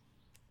games.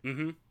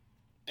 Mm-hmm.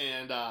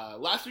 And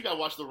last week I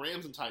watched the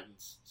Rams and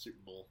Titans Super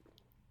Bowl.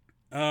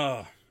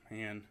 Oh,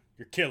 man.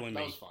 You're killing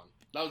me. That was fun.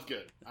 That was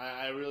good.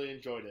 I really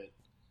enjoyed it.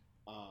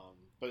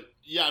 But,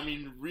 yeah, I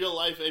mean, real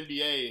life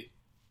NBA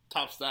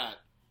tops that.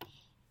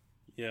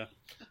 Yeah.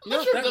 I'm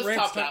not sure it does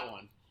top that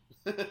one.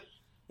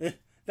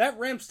 That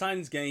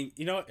Rams-Titans game,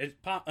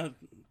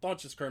 thought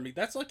just occurred to me.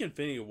 That's like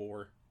Infinity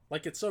War.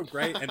 Like, it's so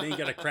great, and then you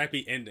got a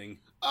crappy ending.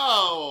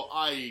 Oh,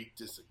 I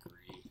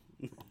disagree.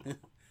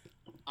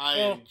 I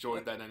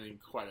enjoyed that ending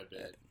quite a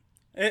bit.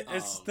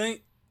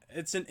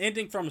 It's an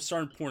ending from a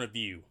certain point of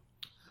view.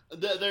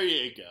 There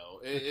you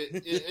go.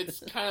 It's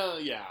kind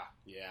of, yeah.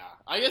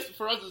 I guess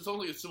for us, it's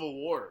only a civil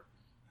war.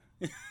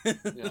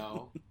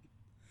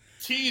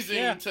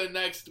 Teasing to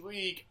next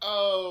week.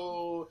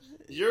 Oh,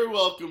 you're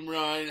welcome,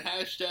 Ryan.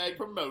 Hashtag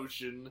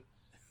promotion.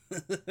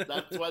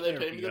 That's why they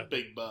pay me the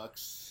big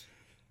bucks.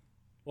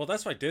 Well,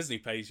 that's why Disney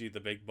pays you the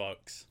big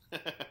bucks.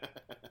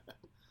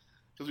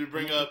 Because we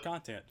bring up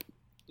content.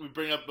 We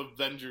bring up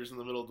Avengers in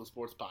the middle of the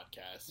sports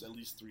podcast at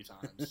least 3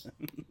 times.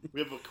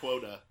 We have a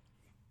quota.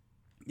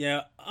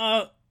 Yeah.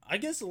 I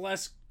guess the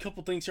last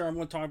couple things here I'm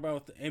going to talk about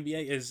with the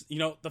NBA is,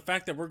 the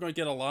fact that we're going to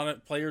get a lot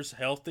of players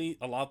healthy.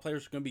 A lot of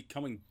players are going to be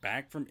coming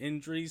back from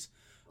injuries.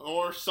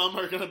 Or some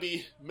are going to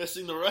be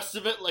missing the rest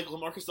of it, like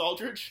LaMarcus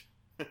Aldridge.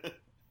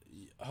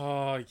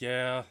 Oh,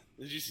 yeah.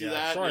 Did you see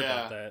that? Sorry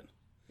about that.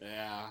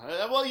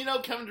 Yeah.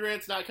 Well, Kevin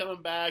Durant's not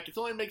coming back. It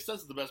only makes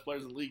sense that the best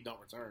players in the league don't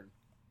return.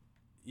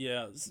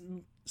 Yeah.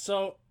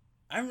 So,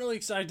 I'm really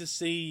excited to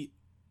see,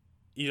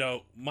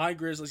 my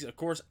Grizzlies, of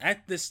course,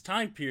 at this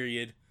time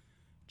period,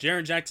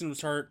 Jaren Jackson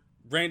was hurt,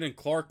 Brandon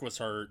Clark was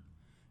hurt,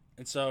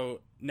 and so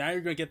now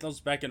you're going to get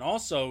those back. And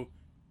also,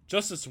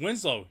 Justice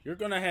Winslow, you're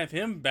going to have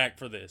him back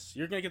for this.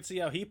 You're going to get to see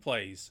how he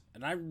plays.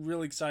 And I'm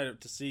really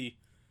excited to see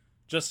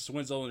Justice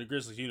Winslow in the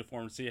Grizzlies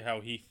uniform and see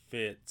how he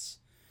fits.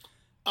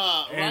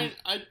 Ryan,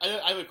 I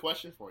have a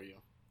question for you.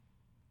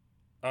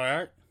 All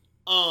right.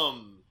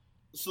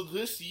 So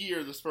this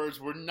year, the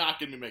Spurs were not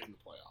going to be making the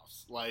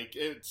playoffs. Like,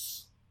 it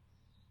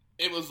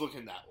was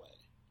looking that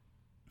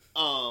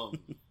way.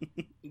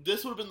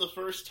 This would have been the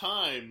first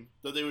time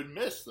that they would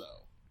miss,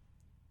 though.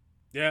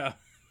 Yeah.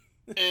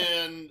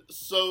 And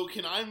so,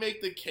 can I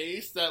make the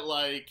case that,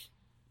 like,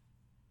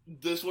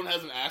 this one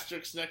has an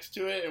asterisk next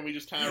to it, and we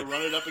just kind of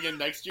run it up again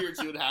next year and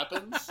see what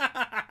happens?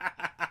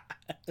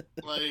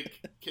 Like,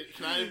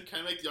 can I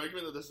make the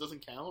argument that this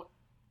doesn't count?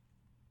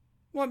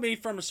 Well, I mean,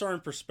 from a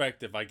certain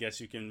perspective, I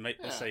guess you can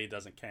say it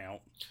doesn't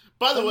count.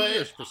 By the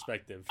way,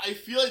 perspective, I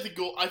feel like the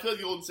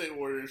Golden State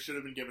Warriors should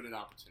have been given an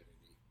opportunity.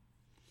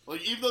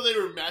 Like, even though they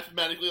were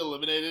mathematically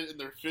eliminated and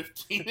they're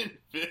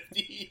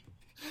 15-50,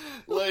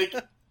 like,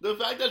 the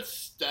fact that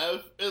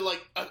Steph, and,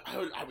 like,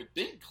 I would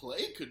think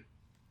Clay could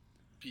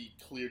be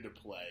cleared to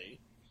play.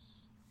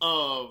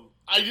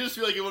 I just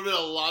feel like it would have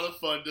been a lot of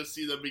fun to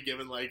see them be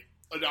given, like,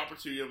 an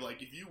opportunity of,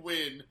 like, if you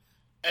win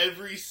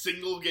every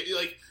single game,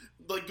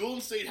 like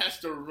Golden State has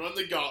to run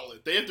the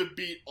gauntlet. They have to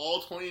beat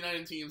all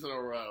 29 teams in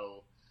a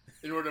row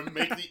in order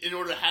to in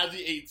order to have the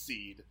 8th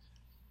seed.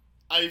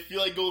 I feel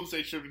like Golden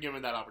State should have been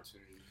given that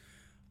opportunity.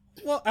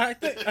 Well, I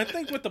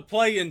think with the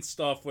play-in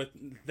stuff, with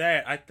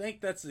that, I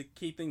think that's the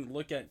key thing to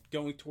look at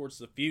going towards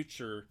the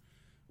future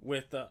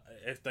with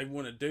if they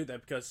want to do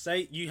that. Because,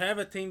 say, you have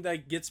a team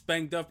that gets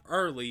banged up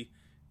early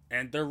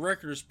and their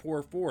record is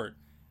poor for it.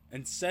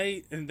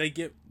 And they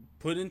get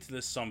put into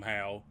this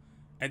somehow,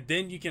 and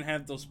then you can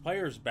have those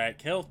players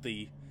back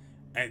healthy,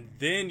 and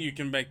then you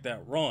can make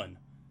that run.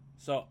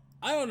 So,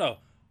 I don't know.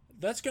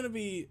 That's going to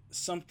be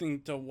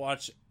something to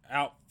watch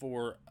out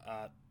for.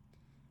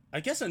 I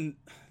guess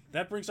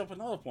that brings up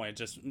another point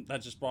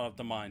that just brought up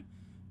to mind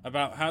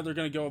about how they're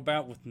going to go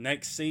about with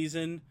next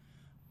season.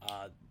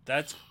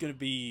 That's going to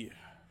be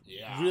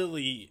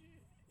really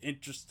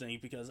interesting,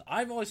 because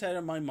I've always had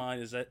in my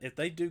mind is that if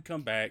they do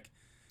come back,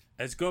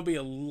 it's going to be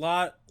a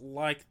lot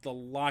like the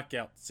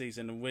lockout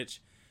season, in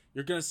which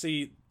you're going to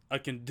see a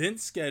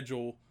condensed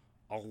schedule,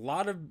 a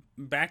lot of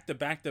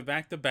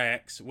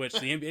back-to-backs, which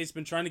the NBA's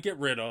been trying to get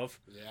rid of.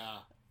 Yeah.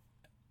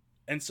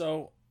 And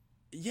so,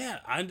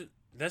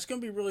 that's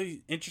going to be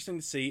really interesting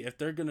to see if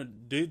they're going to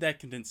do that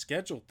condensed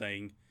schedule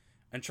thing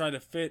and try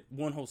to fit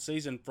one whole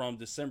season from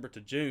December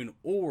to June,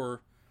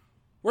 or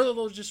whether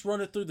they'll just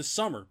run it through the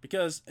summer.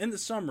 Because in the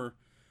summer,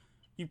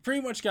 you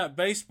pretty much got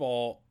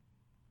baseball.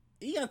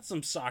 You got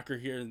some soccer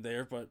here and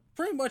there, but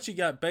pretty much you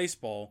got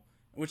baseball,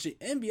 which the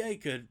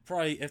NBA could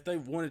probably, if they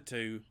wanted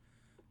to,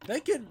 they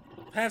could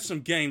have some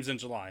games in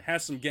July,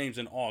 have some games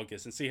in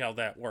August, and see how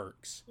that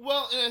works.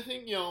 Well, and I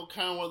think,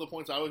 kind of one of the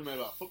points I always made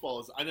about football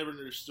is I never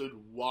understood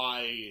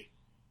why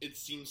it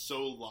seems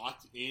so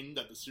locked in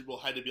that the Super Bowl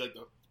had to be like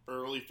the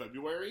early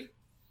February.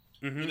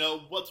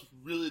 Mm-hmm. What's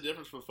really the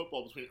difference for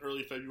football between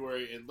early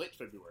February and late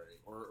February,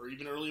 or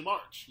even early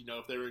March?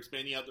 If they were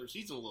expanding out their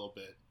season a little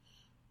bit.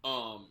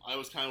 I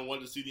was kind of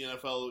wanted to see the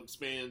NFL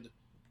expand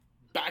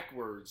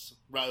backwards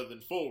rather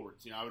than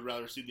forwards. I would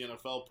rather see the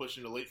NFL push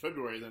into late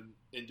February than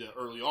into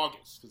early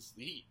August because of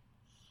the heat.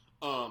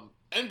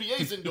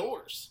 NBA's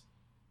indoors.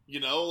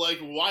 Like,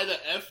 why the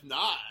F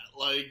not?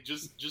 Like,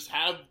 just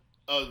have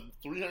a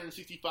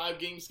 365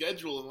 game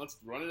schedule and let's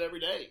run it every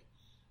day.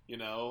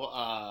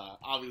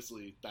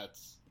 Obviously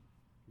that's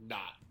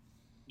not,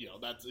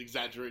 that's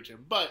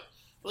exaggeration, but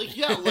like,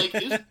 yeah, like,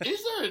 is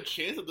there a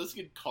chance that this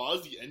could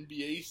cause the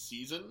NBA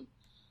season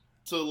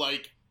to,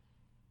 like,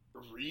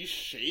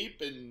 reshape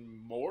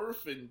and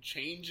morph and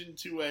change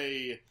into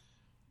a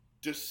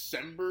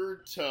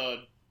December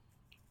to,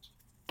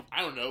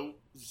 I don't know,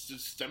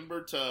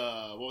 December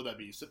to, what would that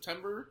be,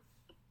 September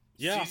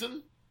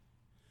season?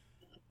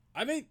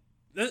 I mean,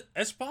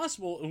 it's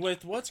possible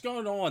with what's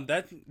going on.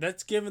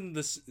 That's given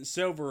the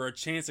Silver a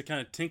chance to kind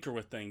of tinker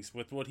with things,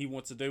 with what he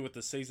wants to do with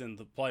the season,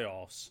 the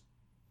playoffs.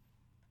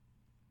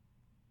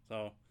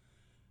 So,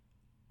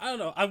 I don't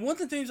know. One of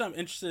the things I'm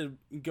interested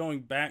in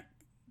going back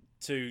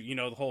to,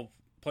 the whole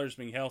players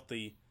being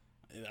healthy,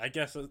 I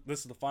guess this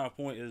is the final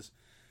point, is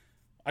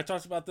I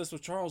talked about this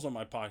with Charles on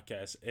my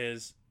podcast,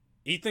 is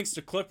he thinks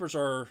the Clippers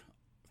are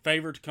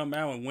favored to come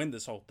out and win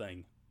this whole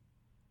thing.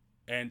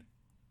 And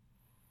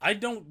I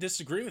don't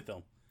disagree with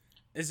him.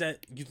 Is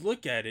that you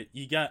look at it,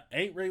 you got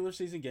 8 regular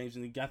season games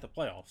and you got the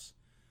playoffs.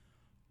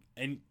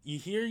 And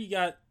you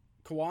got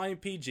Kawhi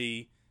and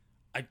PG.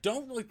 I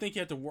don't really think you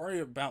have to worry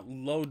about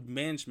load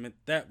management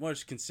that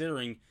much,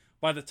 considering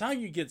by the time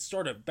you get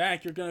started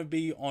back, you're going to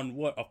be on,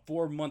 a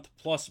 4-month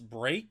plus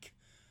break.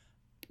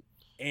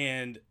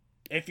 And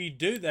if you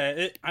do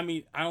that,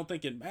 I don't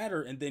think it'd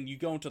matter. And then you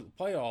go into the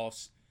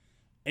playoffs,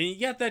 and you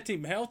got that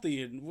team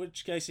healthy, in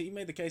which case, he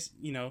made the case,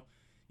 you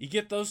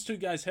get those 2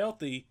 guys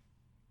healthy,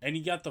 and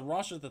you got the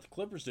roster that the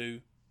Clippers do,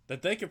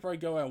 that they could probably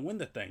go out and win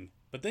the thing.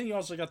 But then you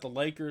also got the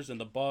Lakers and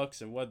the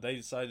Bucks and what they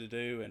decide to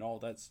do and all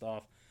that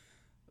stuff.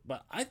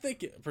 But I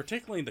think,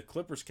 particularly in the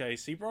Clippers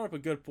case, he brought up a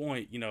good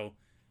point. You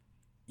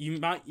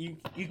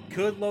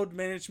could load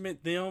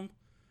management them,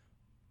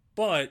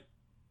 but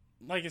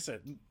like I said,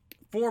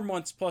 4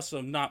 months plus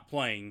of not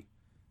playing,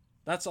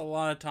 that's a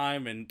lot of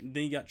time, and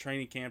then you got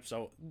training camp.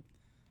 So,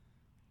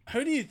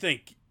 who do you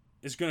think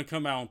is going to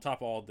come out on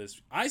top of all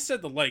this? I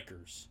said the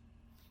Lakers.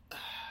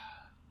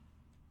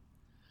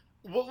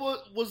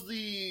 What was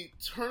the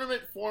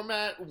tournament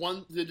format?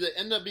 Did it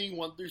end up being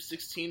 1 through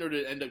 16, or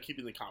did it end up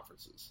keeping the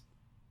conferences?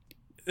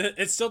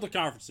 It's still the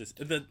conferences.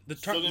 The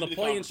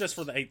play-in's just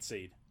for the 8th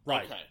seed.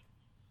 Right. Okay.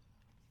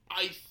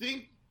 I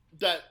think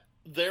that,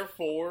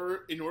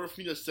 therefore, in order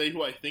for me to say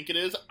who I think it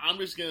is, I'm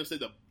just going to say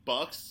the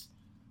Bucks,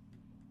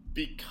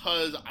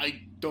 because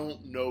I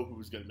don't know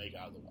who's going to make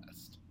out of the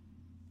West.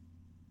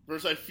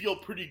 Versus I feel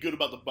pretty good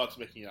about the Bucks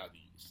making it out of the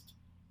East.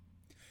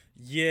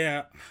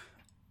 Yeah.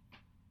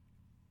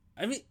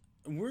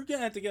 We're going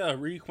to have to get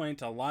reacquainted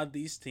to a lot of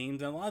these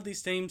teams, and a lot of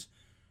these teams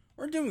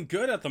are doing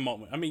good at the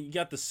moment. You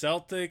got the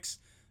Celtics.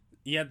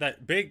 You had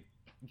that big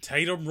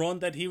Tatum run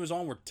that he was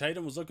on, where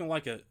Tatum was looking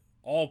like a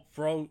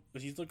all-pro.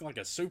 He's looking like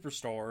a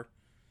superstar.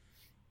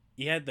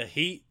 You had the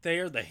Heat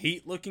there. The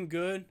Heat looking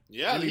good.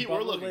 Yeah, the Heat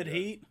were looking good.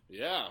 Heat.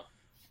 Yeah.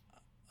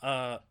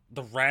 The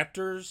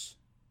Raptors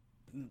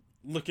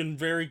looking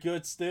very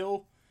good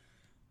still.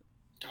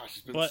 Gosh,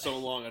 it's been so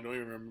long. I don't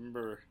even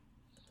remember.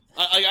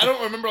 I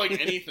don't remember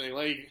anything.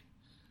 Like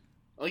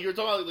you were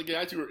talking about the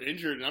guys who were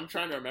injured, and I'm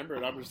trying to remember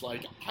it. I'm just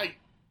like, I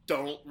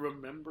don't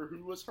remember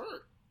who was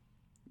hurt.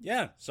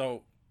 Yeah,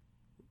 so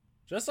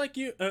just like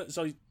you,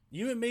 so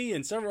you and me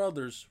and several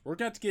others, we're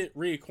going to get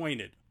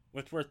reacquainted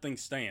with where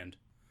things stand.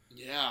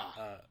 Yeah.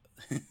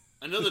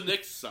 I know the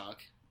Knicks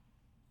suck.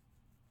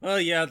 Well,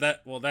 yeah,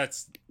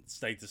 that's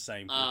stayed the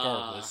same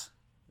regardless.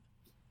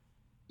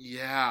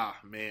 Yeah,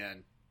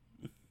 man.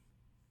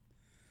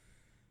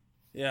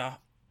 Yeah.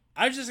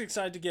 I'm just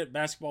excited to get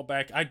basketball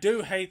back. I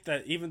do hate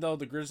that even though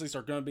the Grizzlies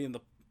are going to be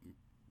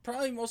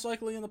probably most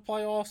likely in the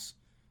playoffs,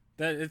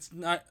 that it's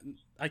not,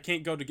 I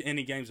can't go to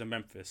any games in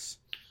Memphis.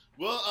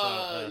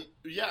 Well,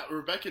 yeah,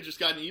 Rebecca just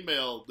got an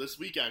email this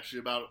week, actually,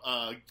 about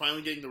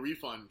finally getting the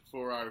refund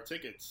for our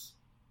tickets.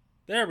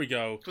 There we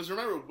go. Because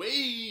remember,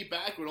 way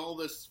back when all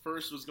this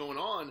first was going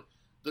on,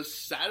 the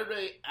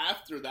Saturday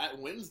after that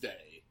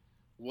Wednesday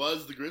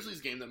was the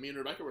Grizzlies game that me and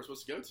Rebecca were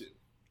supposed to go to.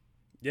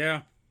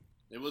 Yeah.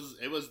 It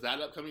was that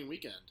upcoming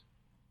weekend.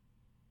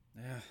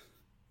 Yeah.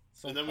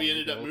 So and then we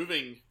ended up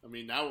moving.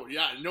 Now,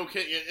 yeah, no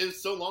kidding.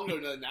 It's so long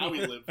ago that now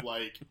we live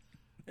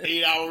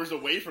 8 hours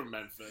away from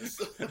Memphis.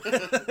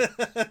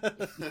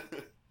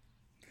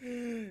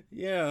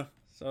 Yeah.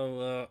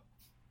 So,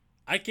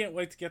 I can't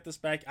wait to get this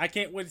back. I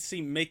can't wait to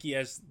see Mickey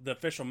as the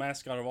official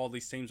mascot of all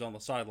these teams on the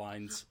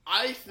sidelines.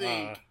 I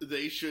think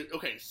they should.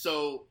 Okay,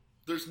 so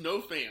there's no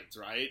fans,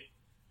 right?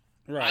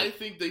 Right. I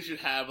think they should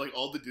have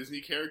all the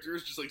Disney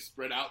characters just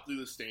spread out through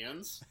the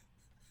stands.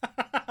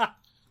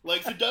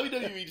 So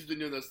WWE has been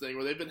doing this thing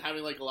where they've been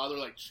having a lot of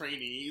their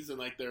trainees and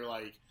they're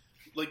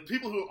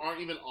people who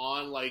aren't even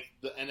on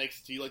the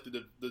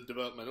NXT the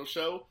developmental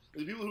show.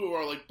 The people who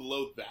are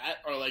below that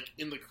are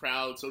in the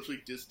crowd,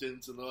 socially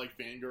distanced, and they're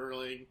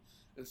fangirling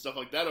and stuff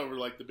like that over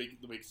the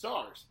big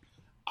stars.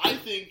 I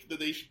think that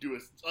they should do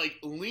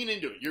lean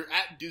into it. You're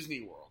at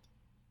Disney World,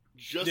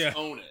 just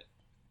own it.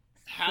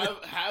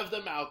 Have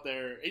them out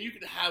there, and you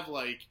can have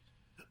I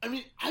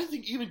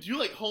think even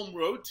do home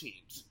road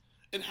teams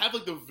and have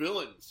the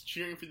villains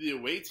cheering for the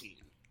away team.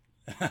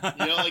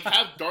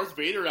 Have Darth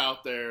Vader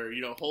out there,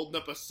 holding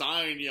up a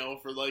sign,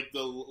 for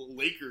the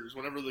Lakers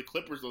whenever the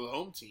Clippers are the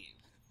home team.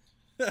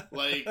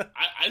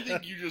 I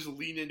think you just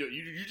lean into it.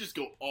 You just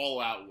go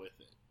all out with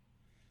it.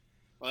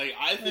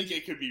 I think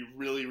it could be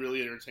really,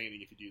 really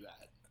entertaining if you do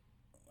that.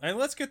 And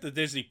let's get the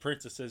Disney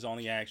princesses on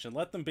the action.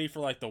 Let them be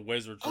for the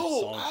wizards or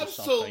songs or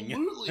something.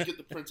 Absolutely get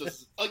the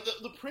princesses.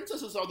 The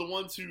princesses are the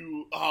ones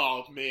who.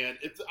 Oh man,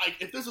 it's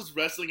if this was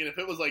wrestling and if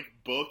it was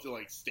booked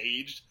and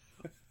staged,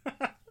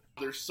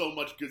 there's so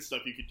much good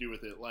stuff you could do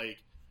with it.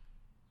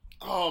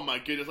 Oh my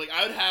goodness,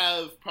 I would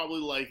have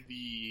probably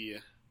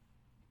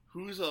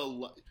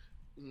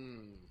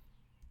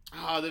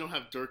They don't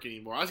have Dirk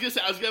anymore. I was gonna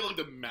have like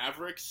the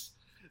Mavericks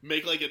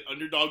make like an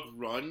underdog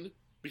run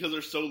because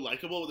they're so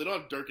likable, but they don't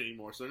have Dirk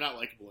anymore, so they're not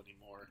likable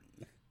anymore.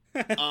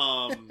 Let's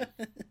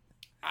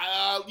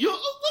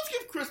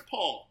give Chris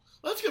Paul.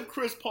 Let's give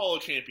Chris Paul a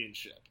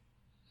championship.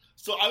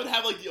 So I would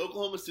have like the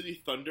Oklahoma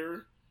City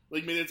Thunder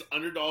like made its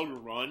underdog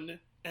run,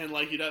 and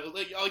like you'd have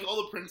like all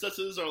the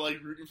princesses are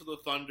like rooting for the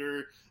Thunder,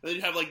 and then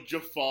you'd have like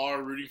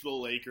Jafar rooting for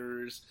the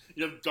Lakers.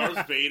 You'd have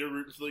Darth Vader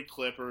rooting for the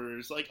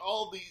Clippers. Like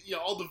all the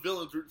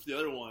villains rooting for the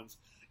other ones,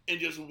 and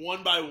just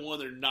one by one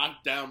they're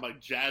knocked down by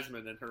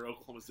Jasmine and her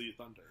Oklahoma City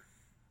Thunder.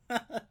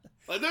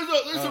 Like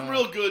there's some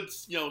real good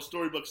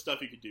storybook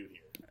stuff you could do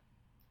here.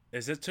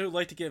 Is it too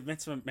late to get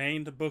Vince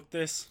McMahon to book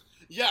this?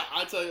 Yeah,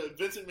 I tell you,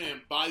 Vince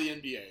McMahon, buy the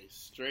NBA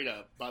straight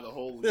up, buy the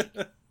whole league.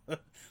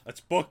 Let's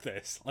book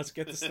this. Let's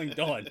get this thing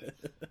done.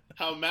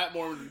 How Matt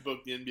Mormann would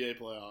book the NBA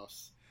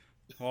playoffs.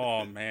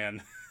 Oh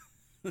man.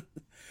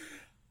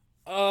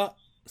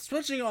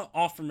 Switching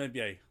off from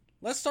NBA,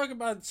 let's talk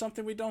about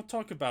something we don't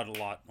talk about a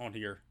lot on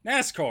here: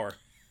 NASCAR.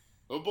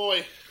 Oh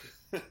boy.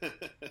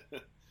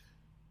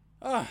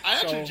 I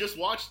actually just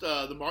watched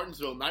the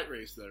Martinsville night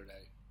race the other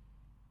day.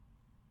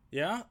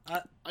 Yeah,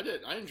 I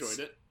did. I enjoyed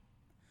it.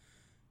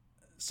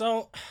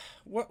 So,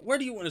 where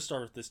do you want to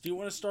start with this? Do you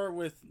want to start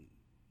with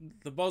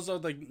the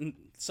bozo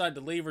that decided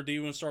to leave, or do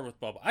you want to start with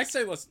Bubba? I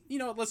say let's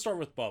start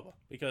with Bubba,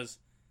 because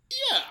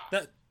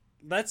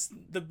that's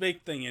the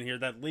big thing in here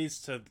that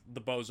leads to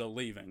the bozo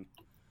leaving.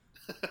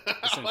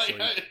 like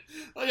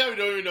how we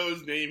don't even know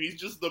his name. He's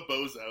just the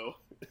bozo.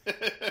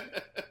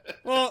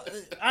 Well,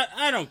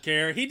 I don't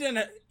care.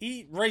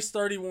 He raced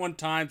 31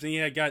 times and he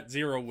had got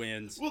 0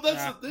 wins. Well,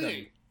 that's the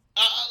thing.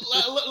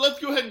 Let's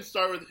go ahead and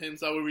start with him,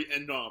 so that way we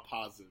end on a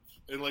positive.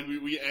 And like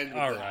we end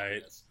with all that,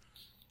 right.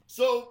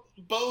 So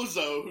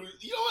Bozo, who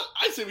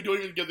I say we don't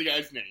even give the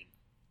guy's name.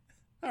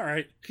 All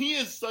right. He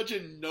is such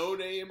a no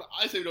name.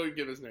 I say we don't even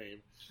give his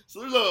name. So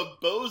there's a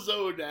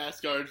Bozo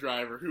NASCAR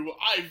driver who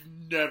I've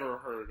never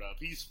heard of.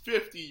 He's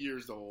 50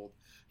 years old.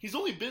 He's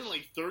only been in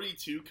like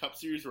 32 Cup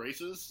Series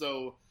races,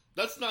 so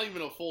that's not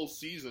even a full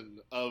season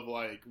of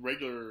like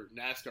regular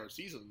NASCAR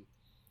season.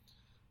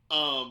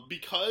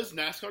 Because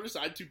NASCAR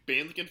decided to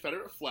ban the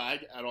Confederate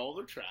flag at all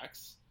their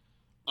tracks.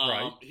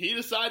 Right. He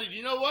decided,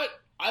 you know what?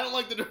 I don't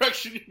like the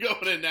direction you're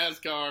going in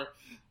NASCAR.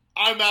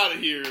 I'm out of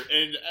here.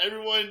 And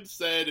everyone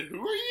said, who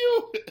are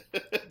you?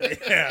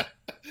 Yeah.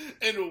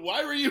 And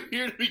why were you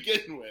here to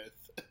begin with?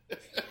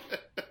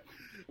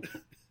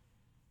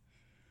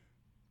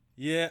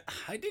 Yeah,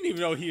 I didn't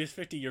even know he was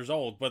 50 years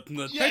old, but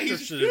the picture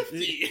he's should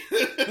 50.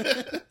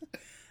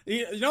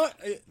 You know what?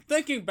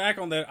 Thinking back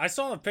on that, I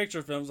saw a picture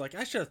of him. I was like,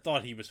 I should have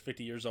thought he was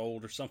 50 years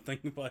old or something.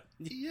 But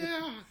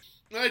yeah,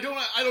 I don't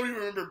even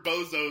remember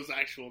Bozo's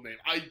actual name.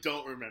 I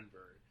don't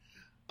remember.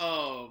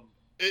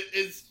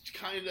 It's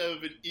kind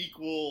of an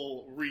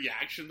equal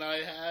reaction that I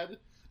had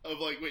of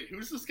like, wait,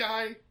 who's this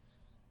guy?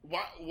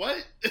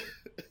 What?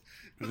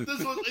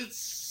 It's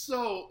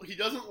so he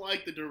doesn't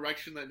like the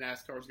direction that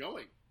NASCAR's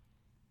going.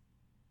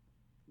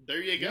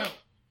 There you go.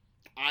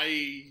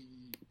 Yeah.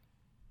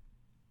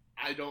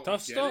 I don't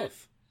tough get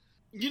stuff.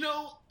 It.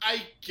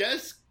 I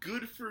guess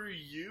good for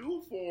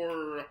you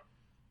for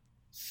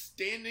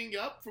standing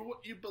up for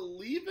what you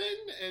believe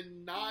in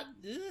and not.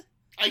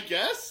 I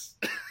guess.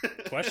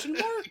 Question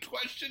mark?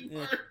 Question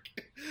mark.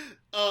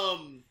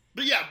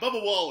 But yeah,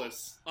 Bubba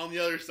Wallace on the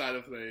other side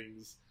of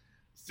things,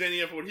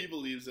 standing up for what he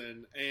believes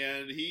in,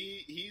 and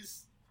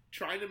he's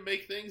trying to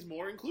make things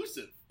more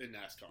inclusive in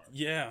NASCAR.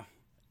 Yeah.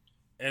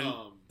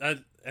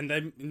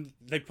 And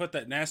they put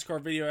that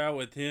NASCAR video out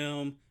with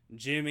him,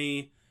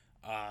 Jimmy,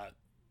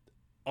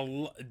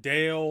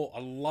 Dale,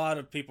 a lot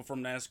of people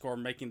from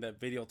NASCAR making that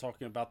video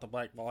talking about the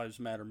Black Lives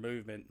Matter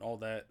movement and all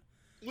that.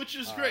 Which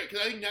is great,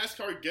 because I think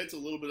NASCAR gets a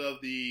little bit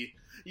of the,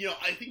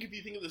 I think if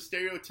you think of the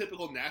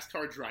stereotypical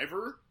NASCAR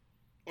driver,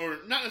 or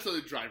not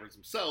necessarily the drivers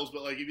themselves,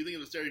 but like if you think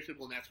of the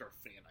stereotypical NASCAR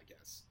fan, I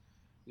guess,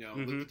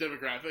 the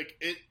demographic,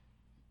 it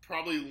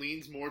probably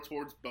leans more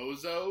towards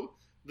Bozo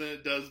than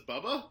it does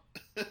Bubba.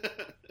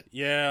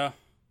 Yeah.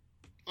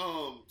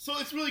 So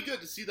it's really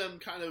good to see them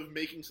kind of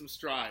making some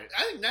stride.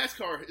 I think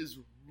NASCAR is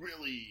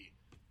really,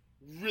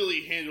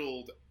 really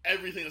handled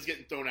everything that's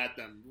getting thrown at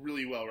them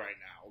really well right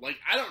now. Like,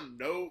 I don't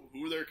know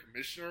who their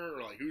commissioner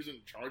or like who's in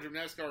charge of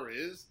NASCAR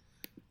is,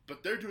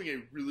 but they're doing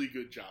a really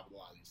good job with a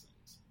lot of these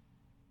things.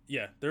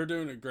 Yeah, they're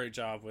doing a great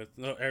job with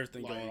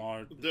everything going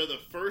on. They're the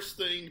first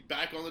thing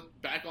back on the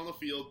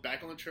field,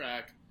 back on the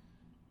track,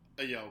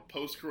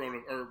 post-corona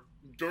or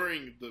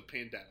during the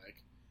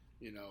pandemic.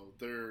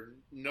 There are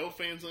no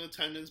fans in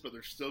attendance, but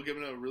they're still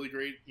giving a really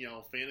great,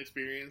 fan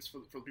experience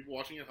for the people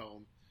watching at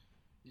home.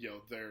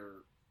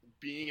 They're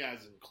being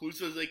as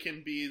inclusive as they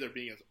can be. They're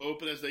being as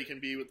open as they can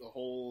be with the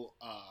whole,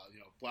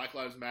 Black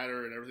Lives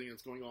Matter and everything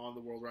that's going on in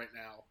the world right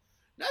now.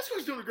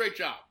 NASCAR's doing a great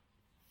job.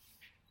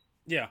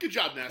 Yeah. Good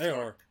job, NASCAR. They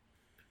are.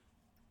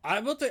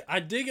 I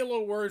did get a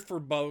little worried for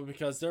Bubba,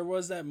 because there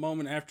was that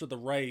moment after the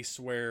race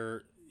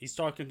where he's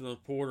talking to the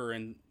reporter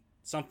and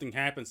something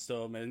happens to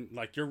him, and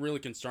like you're really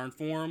concerned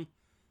for him.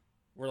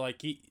 We're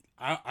like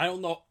I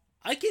don't know.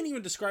 I can't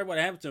even describe what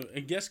happened to him. I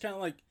guess kind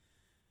of like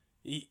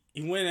he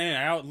went in and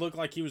out. It looked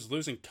like he was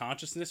losing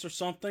consciousness or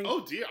something.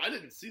 Oh dear, I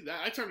didn't see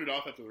that. I turned it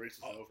off after the race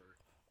was over.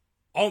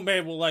 Oh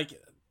man,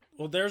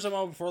 there's a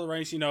moment before the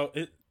race.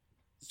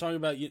 It's talking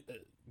about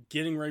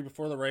getting ready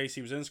before the race.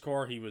 He was in his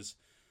car. He was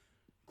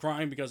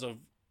crying because of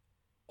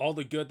all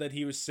the good that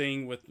he was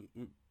seeing with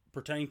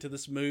pertaining to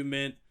this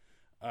movement.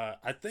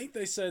 I think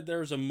they said there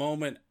was a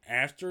moment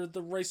after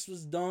the race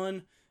was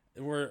done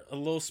where a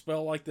little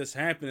spell like this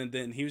happened, and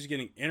then he was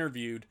getting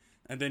interviewed,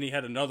 and then he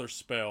had another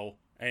spell,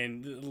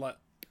 and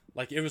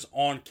like it was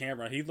on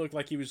camera. He looked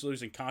like he was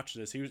losing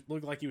consciousness.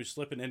 Looked like he was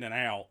slipping in and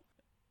out,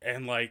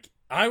 and like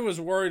I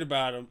was worried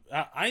about him.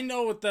 I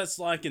know what that's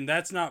like, and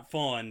that's not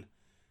fun.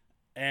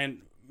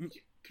 And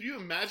could you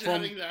imagine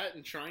having that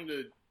and trying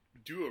to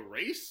do a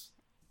race?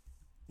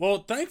 Well,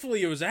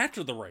 thankfully it was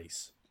after the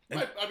race.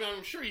 Right. I mean,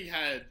 I'm sure he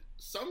had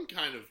some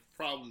kind of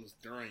problems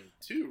during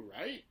too,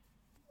 right?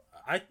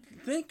 I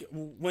think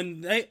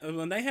when they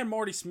had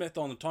Marty Smith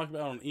on to talk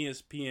about it on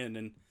ESPN,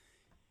 and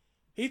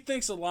he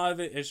thinks a lot of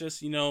it is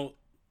just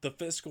the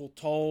physical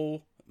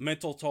toll,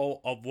 mental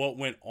toll of what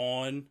went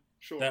on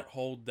that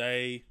whole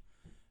day.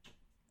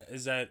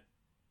 Is that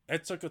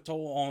it took a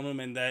toll on him,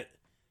 and that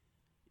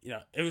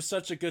it was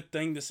such a good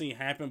thing to see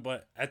happen,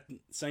 but at the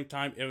same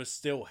time it was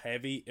still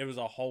heavy. It was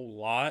a whole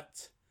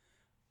lot,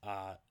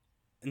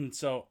 and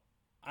so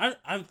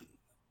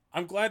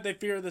I'm glad they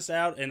figured this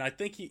out, and I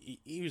think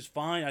he was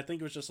fine. I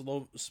think it was just a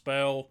little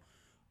spell,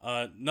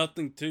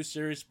 nothing too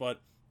serious, but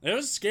it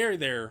was scary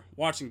there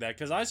watching that,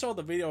 because I saw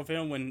the video of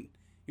him when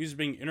he was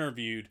being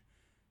interviewed,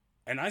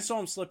 and I saw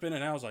him slip in,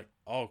 and I was like,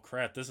 oh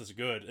crap, this is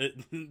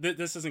good.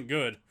 This isn't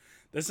good.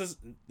 This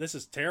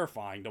is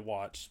terrifying to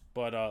watch.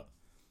 But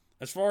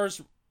as far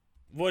as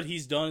what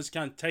he's done is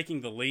kind of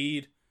taking the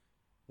lead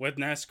with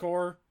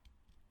NASCAR,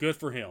 good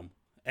for him.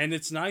 And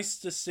it's nice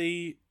to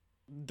see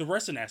the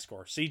rest of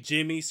NASCAR, see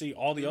Jimmy, see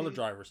all the other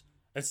drivers.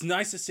 It's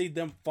nice to see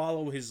them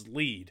follow his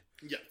lead.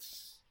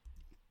 Yes.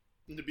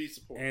 And to be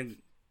supportive.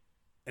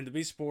 And to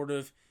be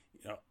supportive,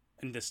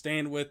 and to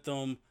stand with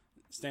them,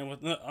 stand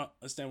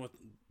with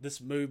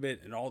this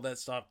movement and all that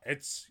stuff.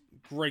 It's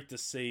great to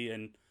see.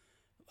 And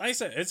like I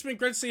said, it's been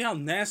great to see how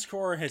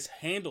NASCAR has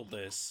handled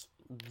this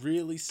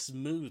really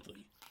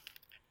smoothly.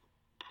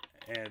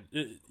 And,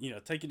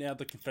 taking out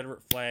the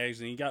Confederate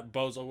flags, and you got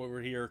Bozo over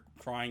here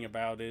crying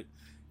about it.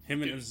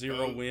 Him and his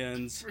 0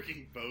 wins.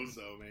 Freaking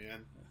Bozo,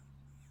 man.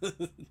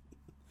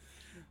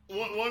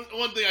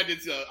 one thing I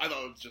did see,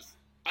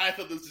 I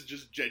thought this was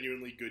just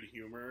genuinely good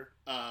humor.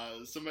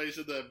 Somebody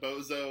said that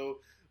Bozo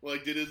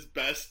did his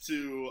best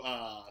to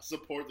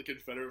support the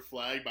Confederate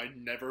flag by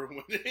never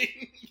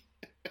winning.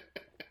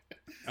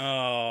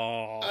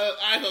 Oh,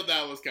 I thought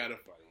that was kind of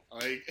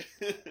funny.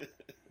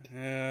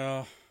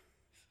 Yeah.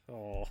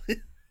 Oh.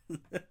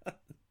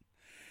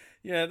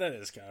 Yeah, that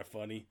is kind of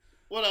funny.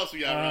 What else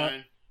we got,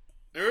 Ryan?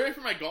 Are you ready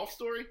for my golf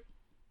story?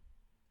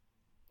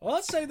 Well,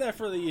 let's save that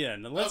for the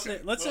end. Let's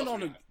end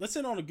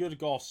on a good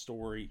golf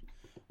story.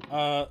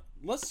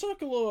 Let's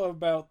talk a little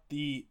about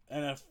the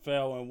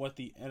NFL and what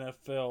the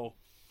NFL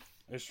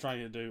is trying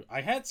to do.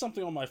 I had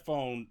something on my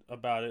phone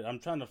about it. I'm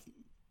trying to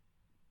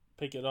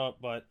pick it up,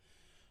 but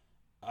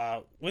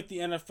with the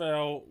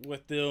NFL,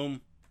 with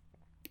them,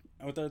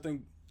 and with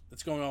everything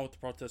that's going on with the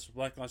protests for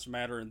Black Lives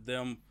Matter and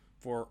them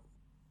for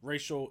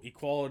racial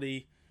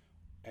equality,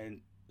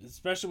 and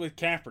especially with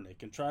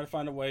Kaepernick, and try to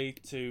find a way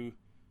to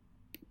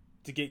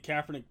get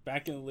Kaepernick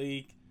back in the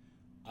league.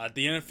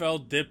 The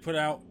NFL did put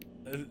out,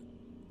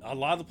 a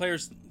lot of the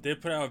players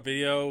did put out a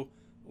video.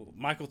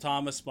 Michael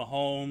Thomas,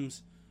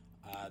 Mahomes,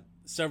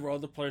 several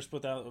other players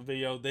put out a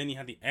video. Then you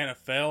had the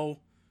NFL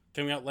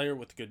coming out later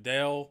with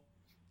Goodell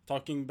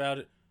talking about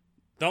it.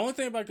 The only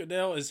thing about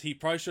Goodell is he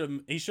should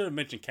have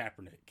mentioned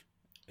Kaepernick.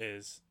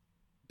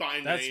 By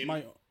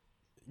name.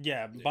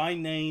 By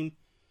name.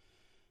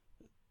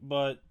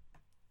 But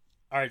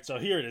all right, so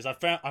here it is. I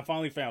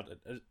finally found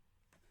it.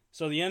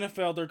 So the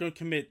NFL, they're going to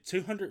commit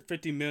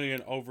 $250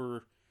 million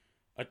over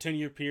a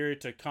 10-year period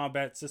to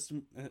combat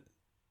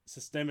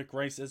systemic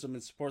racism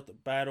and support the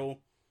battle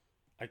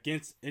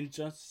against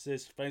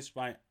injustices faced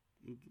by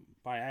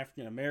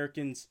African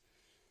Americans.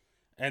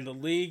 And the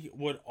league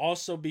would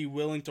also be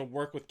willing to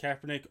work with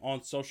Kaepernick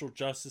on social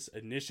justice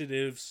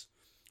initiatives,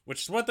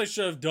 which is what they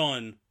should have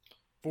done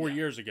 4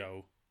 years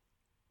ago.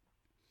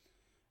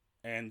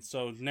 And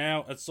so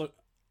now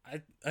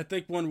I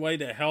think one way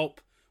to help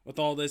with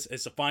all this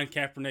is to find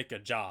Kaepernick a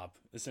job.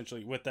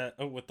 Essentially, with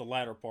the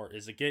latter part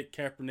is to get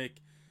Kaepernick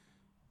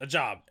a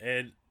job.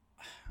 And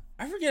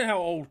I forget how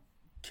old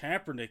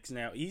Kaepernick's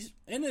now. He's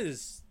in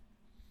his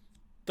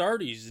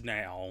 30s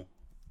now,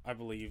 I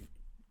believe.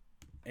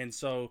 And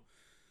so,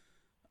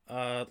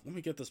 let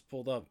me get this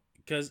pulled up,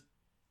 because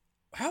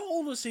how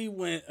old was he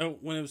when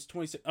it was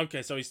 26?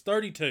 Okay, so he's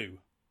 32.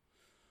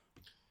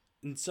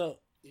 And so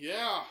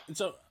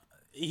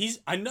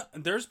I know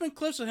there's been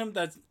clips of him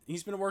that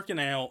he's been working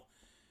out,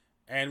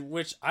 and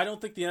which I don't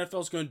think the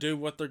NFL is going to do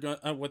what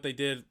they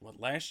did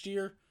last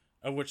year.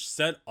 which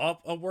set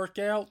up a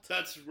workout.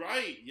 That's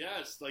right.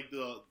 Yes, like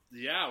where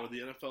the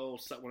NFL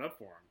set one up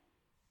for him.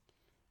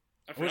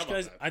 I forgot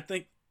about that. I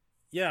think,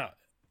 yeah.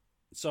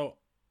 So,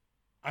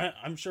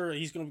 I'm sure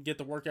he's going to get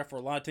the workout for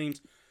a lot of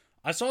teams.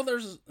 I saw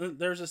there's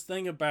this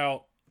thing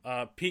about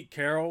Pete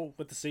Carroll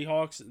with the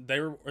Seahawks. They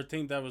were a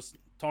team that was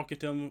talking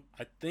to him.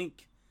 I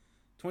think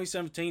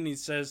 2017. He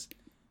says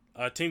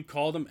a team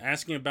called him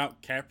asking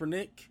about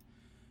Kaepernick,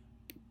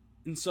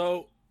 and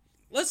so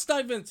let's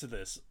dive into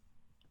this.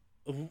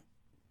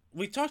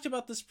 We talked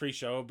about this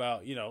pre-show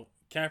about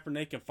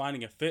Kaepernick and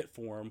finding a fit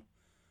for him.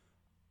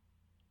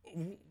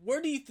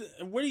 Where do you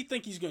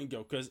think he's going to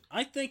go? Because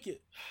I think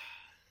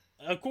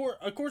of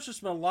course, there's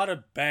been a lot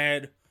of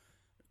bad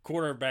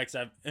quarterbacks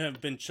that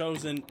have been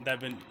chosen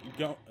that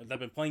have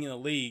been playing in the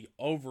league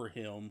over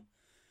him,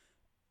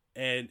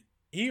 and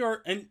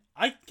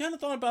I kind of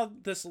thought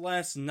about this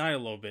last night a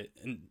little bit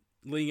and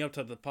leading up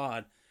to the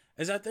pod,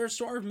 is that there's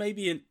sort of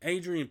maybe an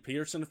Adrian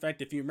Peterson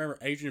effect. If you remember,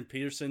 Adrian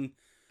Peterson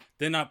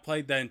did not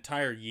play that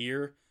entire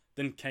year,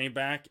 then came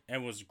back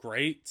and was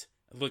great,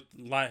 looked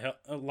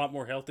a lot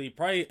more healthy,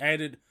 probably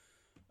added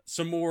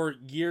some more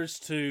years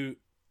to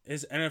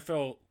his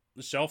NFL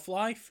shelf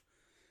life.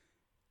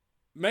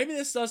 Maybe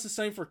this does the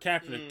same for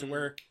Kaepernick, to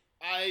where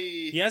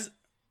I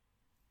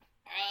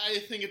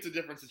think it's a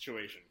different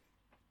situation.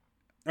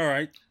 All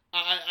right.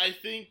 I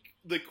think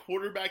the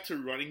quarterback to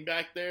running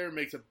back there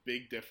makes a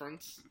big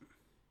difference.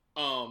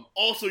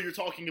 Also, you're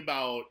talking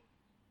about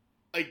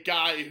a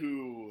guy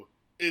who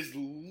is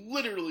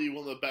literally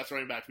one of the best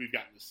running backs we've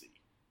gotten to see.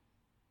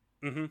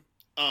 Mm-hmm.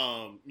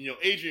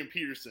 Adrian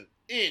Peterson,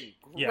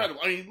 incredible.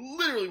 Yeah. I mean,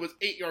 literally was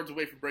 8 yards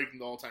away from breaking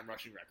the all-time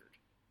rushing record.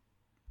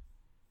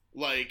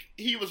 Like,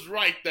 he was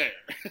right there.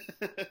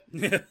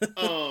 And,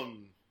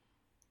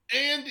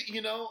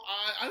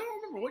 I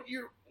don't remember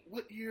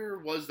what year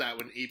was that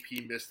when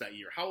AP missed that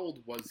year? How old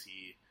was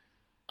he?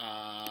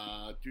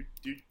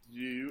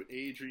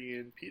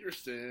 Adrian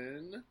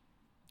Peterson.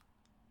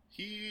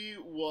 He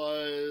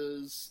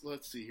was,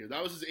 let's see here.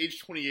 That was his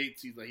age 28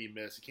 season that he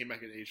missed. He came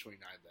back at age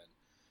 29 then.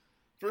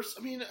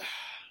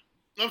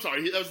 That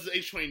was his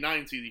age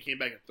 29 season. He came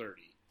back at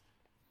 30.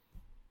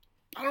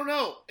 I don't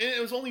know. And it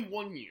was only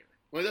 1 year.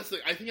 Like,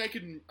 I think I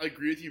could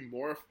agree with you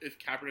more if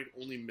Kaepernick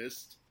only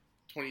missed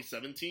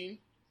 2017.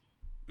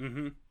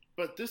 Mm-hmm.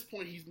 But at this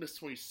point, he's missed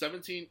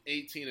 2017,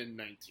 18, and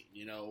 19.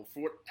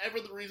 For whatever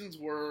the reasons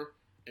were,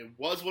 it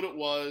was what it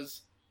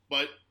was.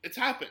 But it's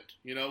happened.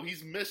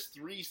 He's missed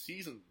 3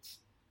 seasons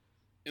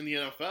in the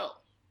NFL.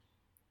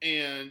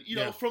 And,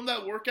 from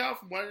that workout,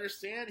 from what I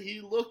understand,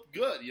 he looked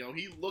good.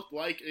 He looked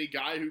like a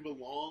guy who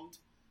belonged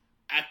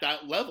at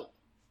that level.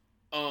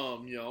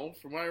 From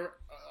what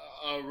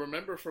I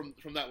remember from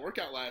that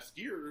workout last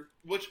year,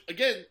 which,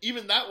 again,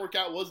 even that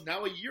workout was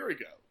now a year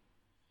ago.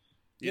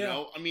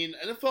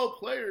 NFL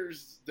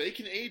players, they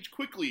can age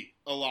quickly,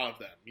 a lot of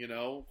them,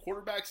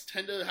 Quarterbacks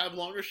tend to have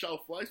longer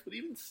shelf lives, but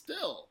even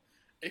still,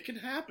 it can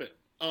happen.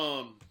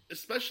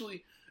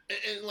 Especially,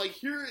 and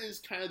here is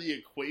kind of the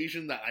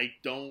equation that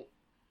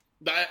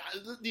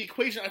the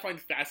equation I find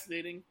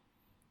fascinating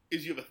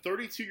is you have a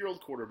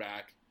 32-year-old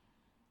quarterback.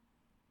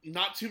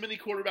 Not too many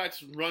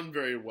quarterbacks run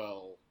very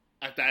well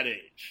at that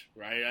age,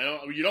 right?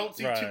 You don't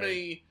see too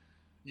many,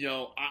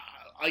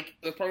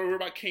 that's probably what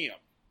about Cam.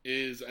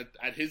 Is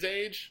at his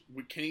age,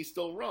 can he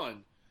still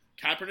run?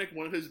 Kaepernick,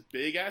 one of his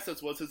big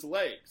assets was his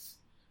legs.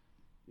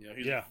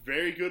 He's a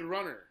very good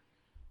runner.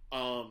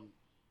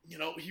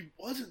 He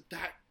wasn't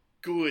that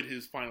good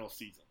his final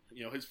season.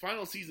 His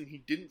final season, he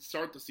didn't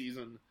start the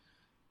season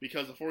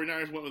because the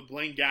 49ers went with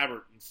Blaine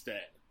Gabbert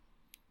instead.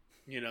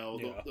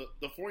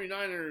 The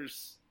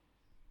 49ers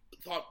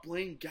thought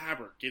Blaine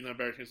Gabbert gave them a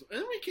better chance. And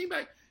then when he came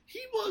back,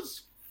 he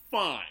was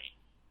fine.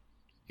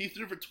 He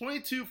threw for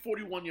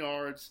 41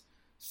 yards,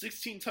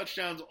 16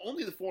 touchdowns,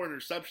 only the 4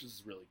 interceptions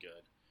is really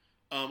good.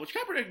 Which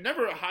Kaepernick,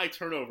 never a high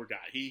turnover guy.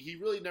 He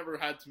really never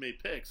had to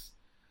make picks.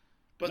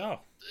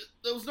 But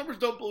those numbers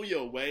don't blow you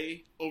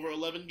away over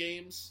 11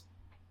 games.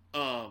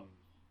 That's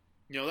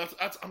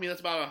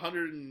about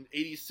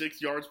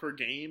 186 yards per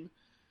game.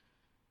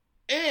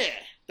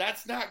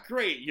 That's not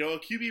great. A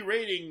QB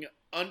rating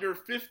under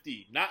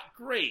 50, not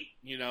great.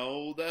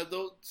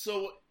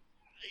 So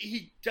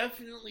he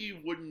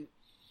definitely wouldn't.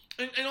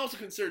 And also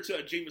consider too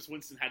that Jameis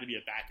Winston had to be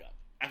a backup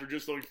after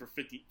just throwing for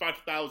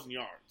 5,000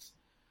 yards.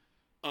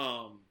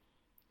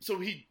 So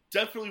he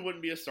definitely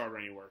wouldn't be a starter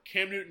anywhere.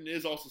 Cam Newton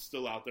is also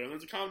still out there, and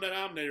there's a common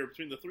denominator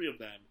between the three of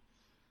them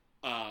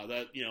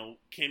that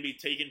can be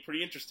taken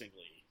pretty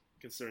interestingly,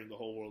 considering the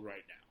whole world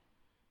right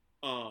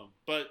now.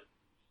 But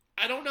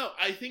I don't know.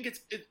 I think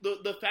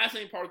the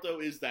fascinating part though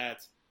is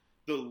that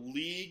the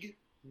league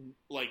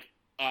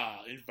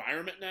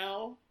environment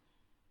now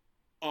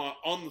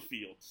on the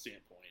field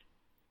standpoint.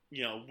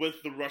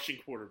 With the rushing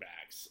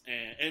quarterbacks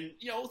and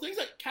things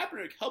like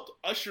Kaepernick helped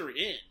usher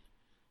in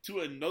to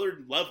another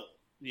level.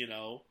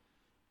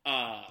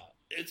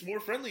 It's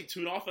more friendly to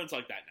an offense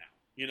like that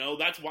now.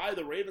 That's why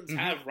the Ravens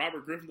have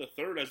Robert Griffin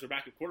III as their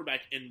backup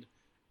quarterback. And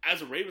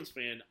as a Ravens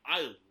fan,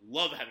 I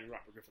love having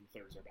Robert Griffin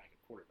III as their backup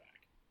quarterback.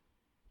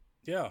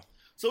 Yeah.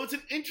 So it's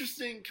an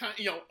interesting kind.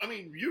 I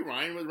mean, you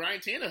Ryan with Ryan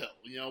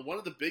Tannehill. One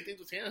of the big things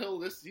with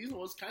Tannehill this season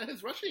was kind of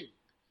his rushing,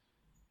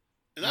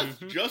 and that's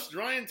just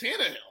Ryan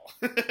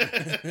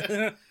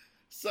Tannehill.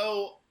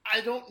 So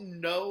I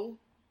don't know.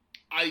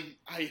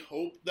 I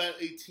hope that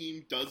a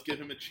team does give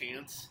him a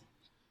chance.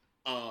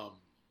 I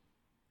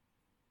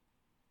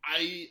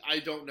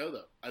don't know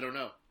though. I don't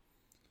know.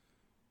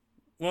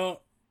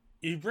 Well,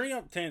 you bring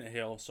up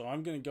Tannehill, so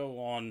I'm going to go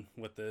on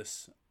with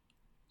this.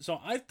 So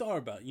I thought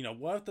about,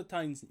 what if the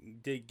Titans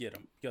did get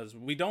him? Because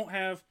we don't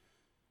have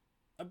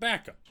a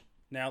backup.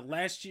 Now,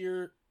 last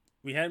year,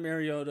 we had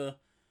Mariota.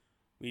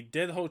 We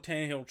did the whole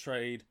Tannehill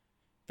trade.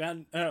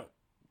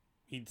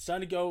 He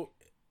decided to go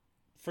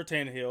for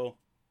Tannehill.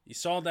 You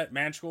saw that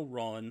magical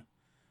run.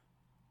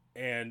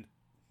 And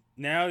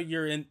now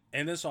you're in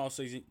this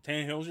offseason.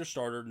 Tannehill's your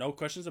starter. No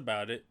questions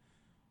about it.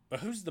 But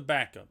who's the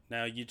backup?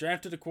 Now, you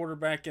drafted a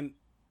quarterback in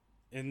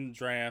the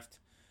draft.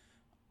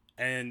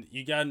 And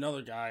you got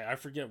another guy. I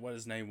forget what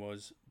his name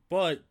was.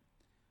 But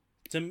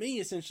to me,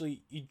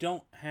 essentially, you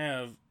don't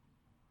have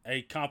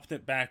a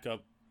competent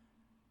backup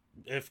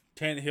if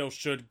Tannehill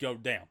should go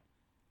down.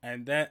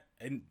 And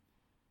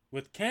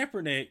with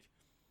Kaepernick,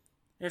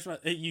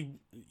 you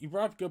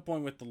brought up a good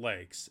point with the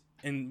legs.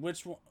 And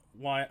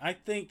why I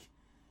think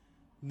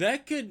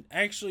that could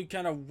actually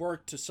kind of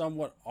work to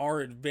somewhat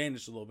our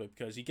advantage a little bit.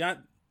 Because you got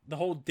the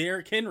whole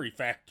Derrick Henry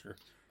factor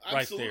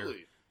right there.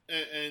 Absolutely.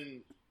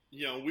 And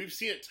we've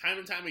seen it time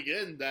and time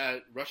again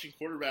that rushing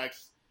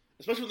quarterbacks,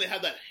 especially when they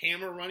have that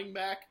hammer running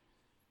back,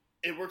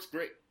 it works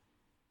great.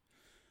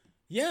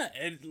 Yeah,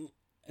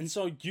 and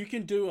so you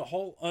can do a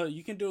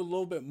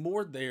little bit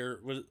more there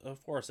with,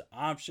 of course,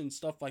 options,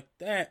 stuff like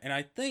that. And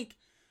I think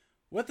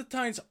with the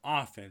Titans'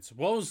 offense,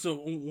 what was the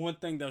one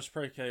thing that was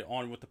predicated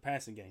on with the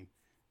passing game?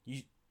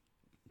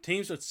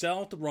 Teams would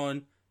sell out the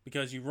run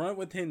because you run it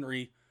with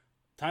Henry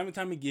time and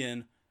time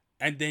again,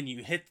 and then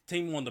you hit the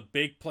team on the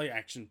big play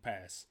action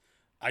pass.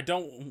 I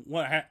don't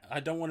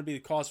want to be the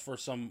cause for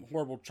some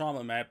horrible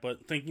trauma, Matt,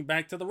 but thinking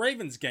back to the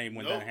Ravens game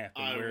when that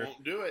happened. I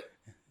won't do it,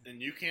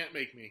 and you can't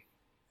make me.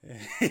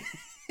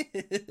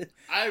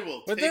 I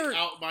will take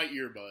out my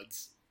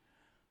earbuds.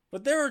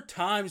 But there are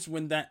times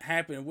when that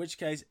happened, in which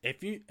case, if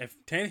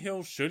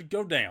Tannehill should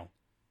go down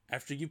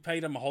after you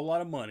paid him a whole lot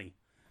of money.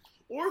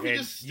 Or if he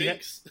just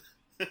stinks.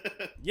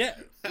 Yeah,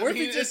 or if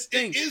he just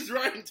stinks. It is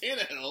Ryan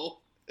Tannehill.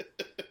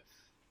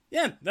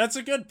 Yeah, that's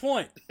a good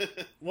point.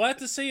 We'll have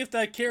to see if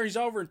that carries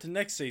over into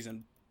next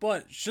season.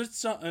 But should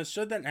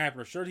that happen,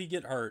 or should he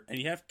get hurt, and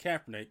you have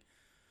Kaepernick,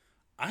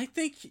 I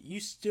think you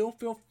still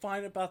feel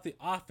fine about the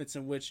offense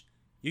in which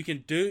you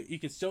can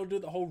still do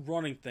the whole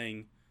running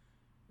thing,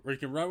 where you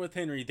can run with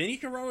Henry, then you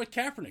can run with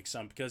Kaepernick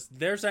some, because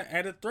there's that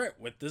added threat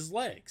with his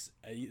legs.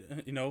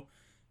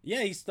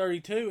 Yeah, he's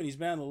 32 and he's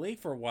been in the league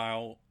for a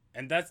while,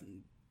 and that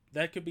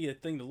could be a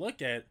thing to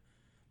look at,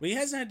 but he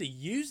hasn't had to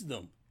use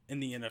them in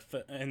the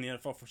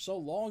NFL for so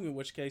long, in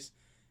which case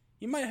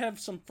you might have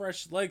some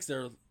fresh legs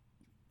there,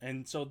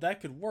 and so that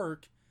could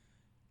work.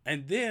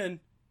 And then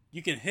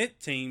you can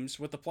hit teams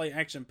with the play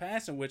action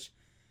pass, in which,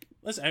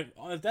 listen,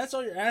 if that's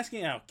all you're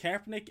asking out,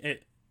 Kaepernick,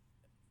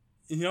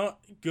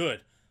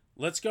 good.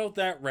 Let's go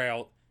that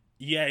route.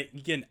 Yeah,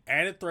 you get an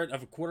added threat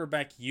of a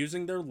quarterback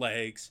using their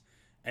legs,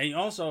 and you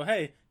also,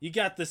 hey, you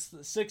got this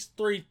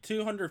 6'3",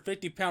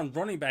 250-pound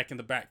running back in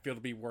the backfield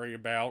to be worried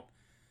about.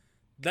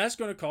 That's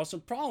going to cause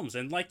some problems.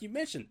 And like you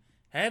mentioned,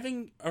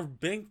 having a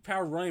big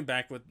power running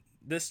back with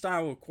this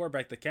style of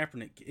quarterback that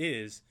Kaepernick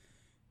is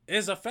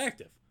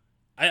effective.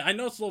 I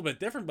know it's a little bit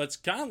different, but it's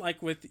kind of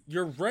like with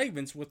your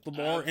Ravens with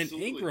Lamar and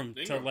Ingram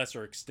to a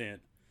lesser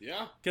extent.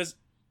 Yeah. Because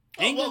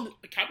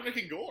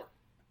Kaepernick and Gore.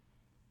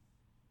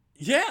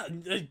 Yeah,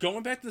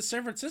 going back to the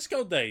San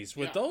Francisco days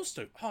with those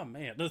two. Oh,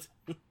 man.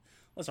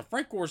 Listen,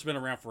 Frank Gore's been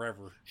around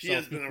forever. He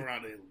has been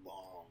around a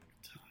long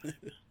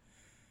time.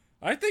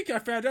 I think I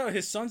found out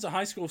his son's a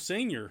high school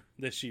senior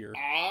this year.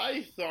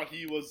 I thought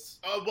he was,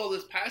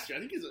 this past year.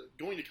 I think he's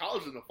going to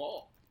college in the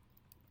fall.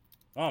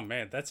 Oh,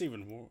 man, that's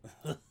even more.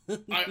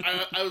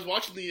 I was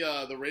watching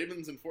the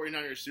Ravens and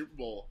 49ers Super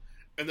Bowl,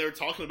 and they were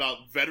talking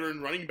about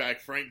veteran running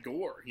back Frank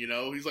Gore.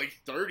 He's like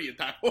 30 at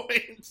that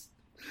point.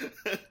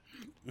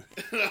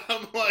 And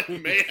I'm like,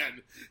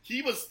 man,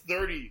 he was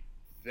 30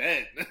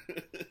 then.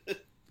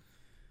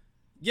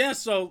 Yeah,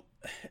 so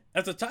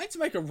if the Titans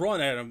make a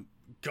run at him,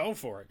 go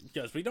for it.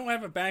 Because we don't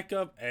have a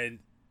backup, and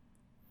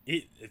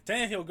if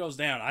Tannehill goes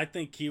down, I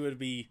think he would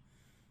be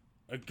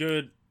a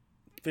good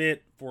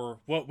fit for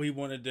what we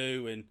want to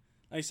do. And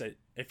like I said,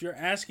 if you're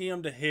asking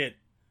him to hit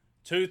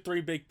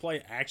 2-3 big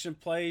play action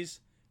plays,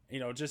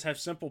 just have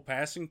simple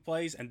passing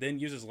plays and then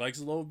use his legs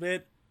a little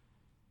bit,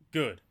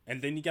 good.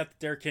 And then you got the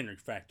Derrick Henry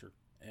factor,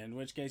 in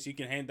which case you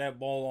can hand that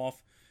ball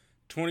off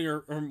 20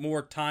 or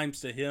more times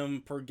to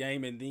him per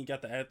game, and then you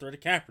got the added threat of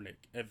Kaepernick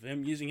of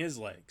him using his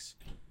legs.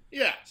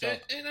 Yeah, so,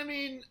 and I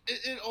mean,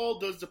 it all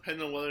does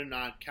depend on whether or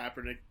not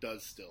Kaepernick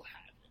does still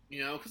have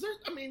it. Because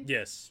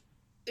yes,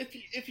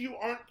 if you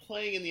aren't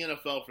playing in the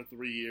NFL for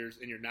 3 years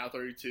and you're now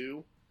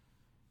 32,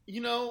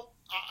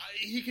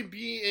 He can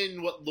be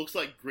in what looks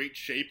like great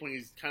shape when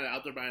he's kind of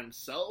out there by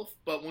himself,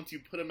 but once you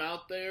put him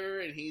out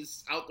there and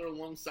he's out there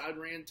alongside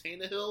Ryan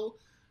Tannehill,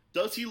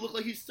 does he look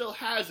like he still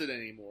has it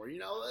anymore?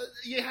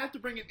 You have to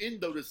bring him in,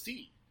 though, to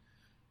see.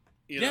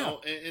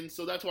 And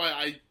so that's why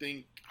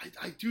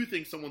I do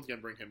think someone's going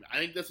to bring him in. I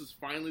think this is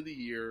finally the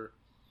year.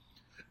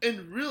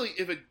 And really,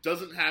 if it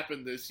doesn't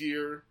happen this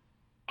year,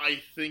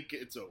 I think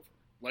it's over.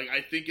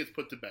 I think it's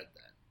put to bed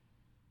then.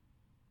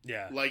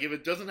 Yeah. If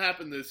it doesn't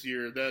happen this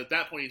year, at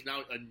that point he's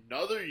now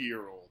another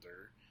year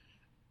older,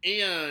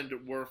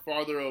 and we're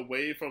farther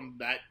away from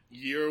that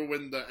year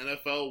when the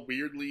NFL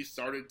weirdly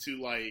started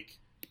to,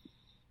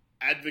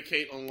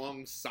 advocate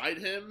alongside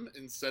him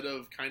instead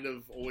of kind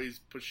of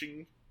always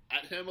pushing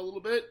at him a little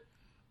bit.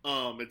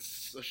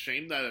 It's a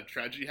shame that a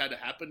tragedy had to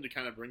happen to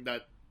kind of bring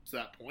that to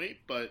that point,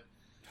 but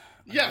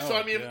yeah,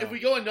 if we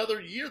go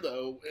another year,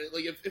 though,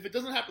 if it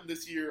doesn't happen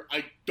this year,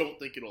 I don't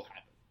think it'll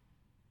happen.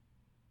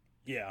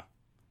 Yeah.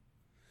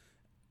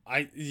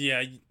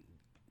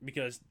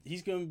 Because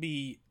he's going to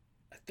be,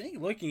 I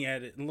think, looking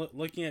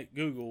at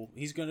Google,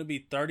 he's going to be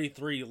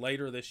 33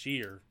 later this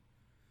year,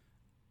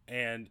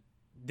 and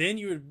then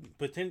you would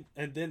pretend,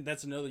 and then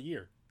that's another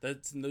year.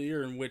 That's another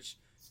year in which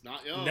it's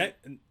not young.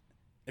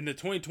 In the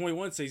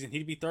 2021 season,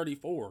 he'd be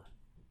 34,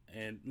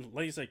 and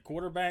like you say,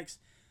 quarterbacks,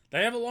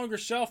 they have a longer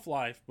shelf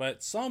life, but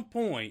at some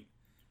point,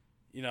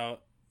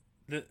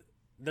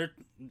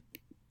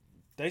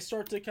 they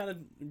start to kind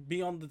of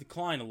be on the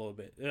decline a little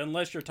bit,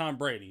 unless you're Tom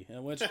Brady,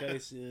 in which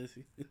case...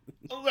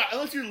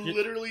 unless you're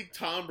literally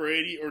Tom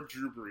Brady or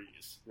Drew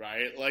Brees,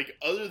 right?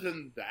 Other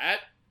than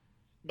that,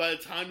 by the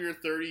time you're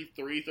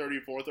 33,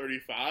 34,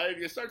 35,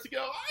 you start to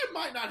go, I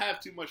might not have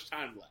too much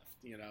time left,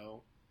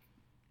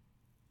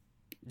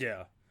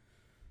 Yeah.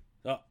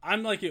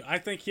 I'm like you. I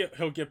think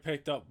he'll get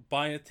picked up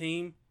by a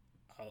team.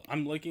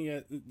 I'm looking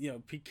at,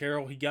 Pete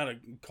Carroll. He got a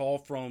call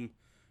from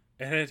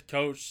a head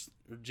coach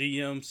or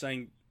GM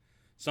saying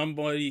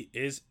somebody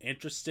is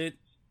interested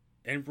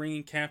in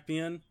bringing Cap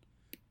in.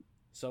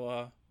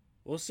 So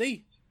we'll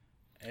see,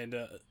 and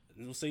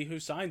we'll see who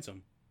signs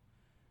him.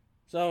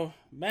 So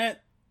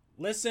Matt,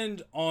 let's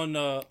end on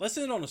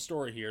a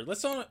story here.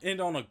 Let's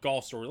end on a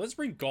golf story. Let's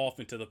bring golf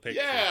into the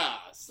picture. Yeah.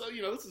 So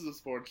this is a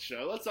sports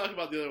show. Let's talk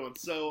about the other one.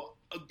 So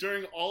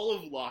during all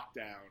of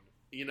lockdown,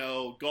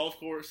 golf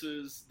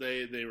courses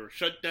they were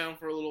shut down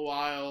for a little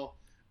while,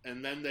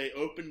 and then they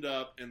opened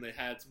up and they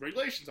had some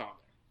regulations on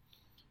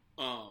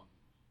there.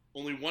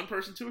 Only one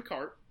person to a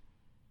cart.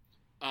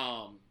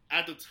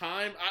 At the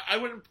time, I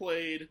went and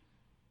played,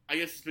 I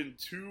guess it's been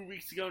 2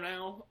 weeks ago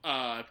now.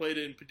 I played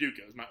in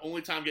Paducah. It was my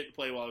only time getting to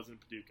play while I was in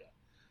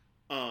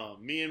Paducah.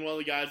 Me and one of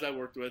the guys I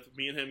worked with,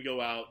 me and him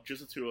go out,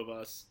 just the two of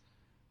us.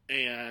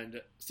 And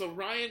so,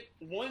 Ryan,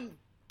 one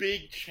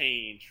big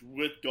change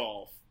with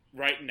golf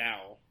right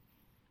now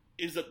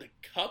is that the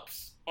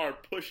cups are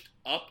pushed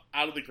up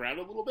out of the ground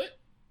a little bit.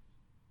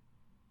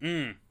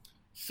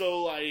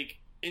 So,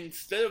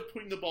 instead of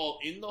putting the ball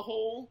in the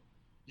hole,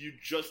 you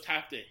just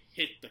have to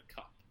hit the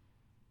cup.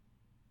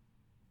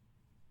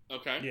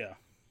 Okay? Yeah.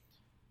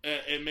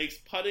 It makes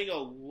putting a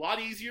lot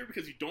easier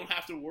because you don't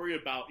have to worry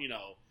about,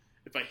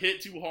 if I hit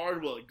it too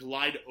hard, will it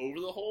glide over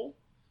the hole?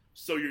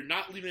 So you're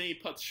not leaving any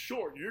putts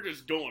short. You're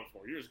just going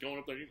for it. You're just going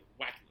up there and you're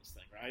whacking this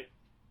thing, right?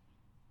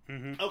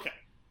 Mm-hmm. Okay.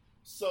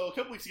 So a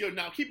couple weeks ago,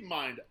 now keep in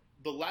mind,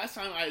 the last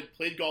time I had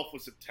played golf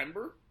was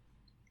September.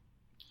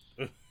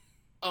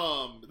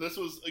 This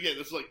was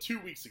 2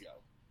 weeks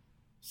ago.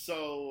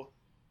 So,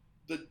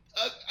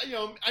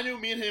 I knew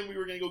me and him, we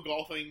were going to go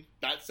golfing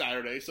that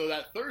Saturday. So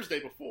that Thursday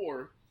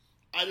before,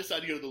 I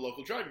decided to go to the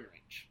local driving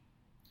range.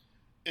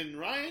 And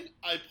Ryan,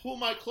 I pull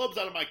my clubs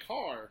out of my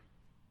car,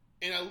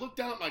 and I look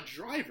down at my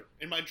driver.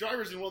 And my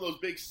driver's in one of those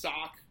big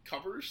sock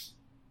covers.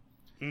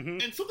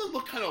 Mm-hmm. And something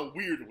looked kind of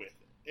weird with it.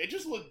 It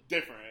just looked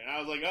different. And I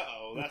was like,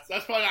 uh-oh,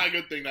 that's probably not a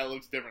good thing that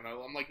looks different.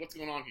 I'm like, what's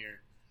going on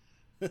here?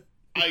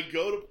 I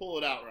go to pull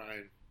it out,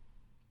 Ryan,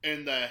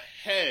 and the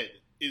head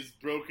is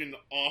broken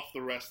off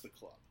the rest of the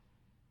club.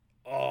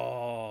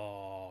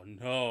 Oh,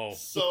 no.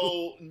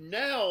 So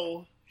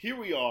now, here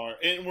we are,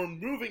 and we're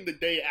moving the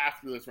day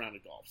after this round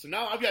of golf. So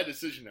now I've got a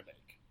decision to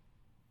make.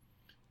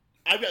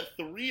 I've got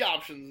three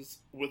options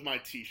with my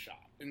tee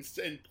shot. In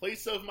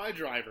place of my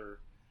driver,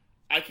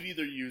 I could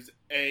either use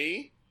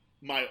A,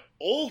 my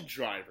old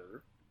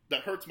driver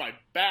that hurts my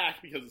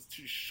back because it's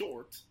too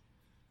short.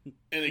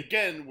 And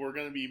again, we're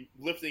going to be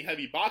lifting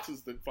heavy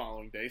boxes the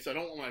following day, so I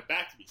don't want my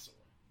back to be sore.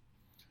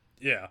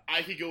 Yeah.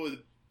 I could go with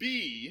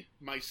B,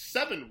 my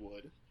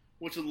 7-wood,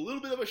 which is a little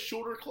bit of a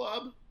shorter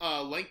club,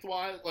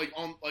 lengthwise,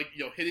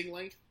 hitting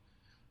length.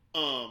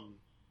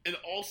 And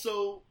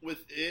also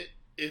with it,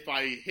 if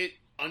I hit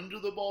under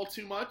the ball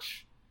too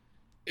much,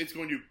 it's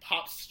going to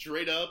pop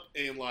straight up,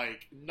 and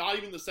not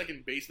even the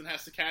second baseman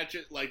has to catch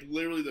it.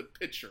 Literally the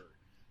pitcher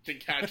can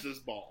catch this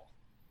ball.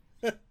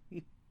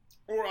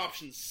 Or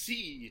option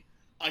C,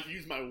 I could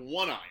use my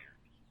 1-iron,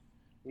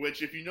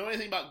 which if you know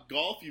anything about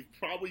golf, you've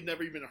probably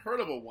never even heard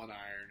of a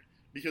 1-iron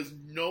because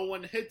no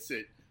one hits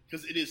it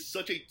because it is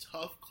such a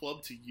tough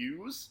club to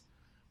use.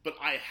 but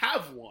I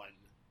have one.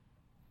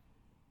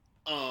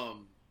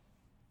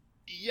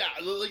 Yeah,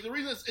 like the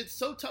reason it's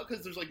so tough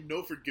because there's like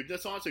no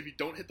forgiveness on it. So if you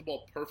don't hit the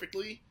ball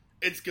perfectly,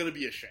 it's gonna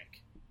be a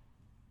shank.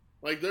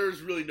 Like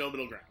there's really no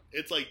middle ground.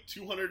 It's like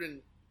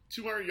 200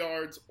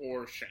 yards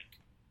or shank.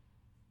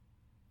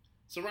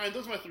 So Ryan,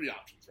 those are my three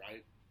options,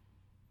 right?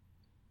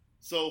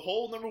 So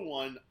hole number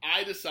one,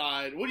 I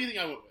decide. What do you think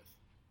I went with?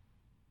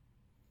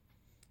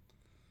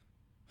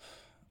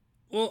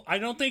 Well, I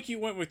don't think you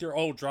went with your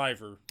old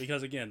driver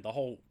because again, the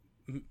whole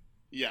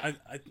yeah,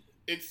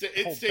 it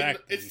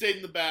stayed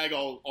in the bag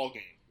all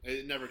game.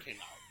 It never came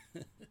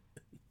out.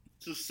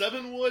 So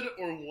 7-wood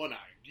or 1-iron?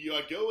 Do you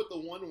go with the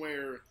one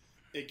where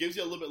it gives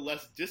you a little bit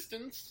less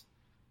distance,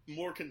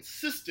 more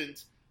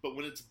consistent, but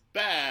when it's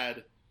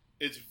bad,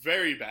 it's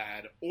very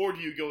bad? Or do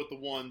you go with the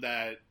one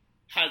that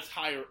has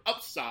higher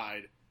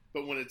upside,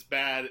 but when it's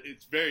bad,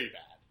 it's very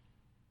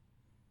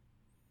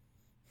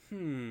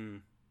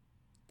bad?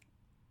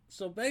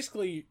 So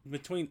basically,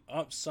 between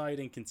upside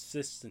and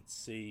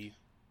consistency,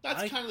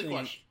 that's kind of the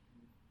question.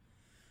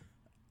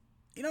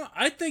 You know,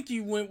 I think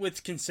you went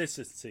with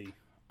consistency.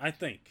 I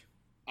think.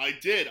 I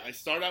did. I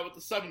started out with the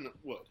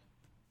 7-wood.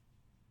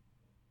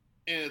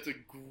 And it's a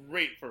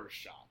great first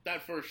shot.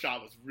 That first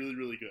shot was really,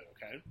 really good,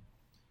 okay?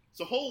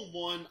 So hole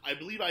one, I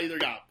believe I either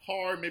got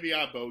par, maybe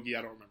I got bogey,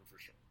 I don't remember for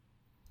sure.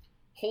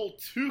 Hole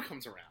 2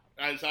 comes around.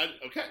 And I decided,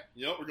 okay,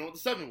 we're going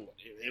with the 7-wood.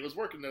 It was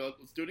working,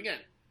 let's do it again.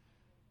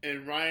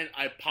 And Ryan,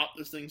 I popped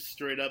this thing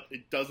straight up.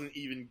 It doesn't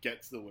even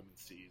get to the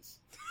women's tees.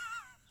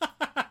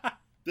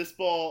 This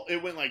ball,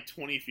 it went like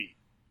 20 feet.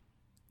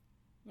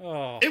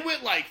 Oh. It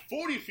went like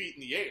 40 feet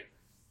in the air.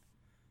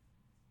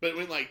 But it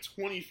went like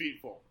 20 feet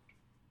forward.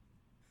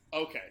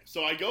 Okay,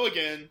 so I go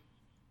again.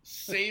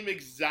 Same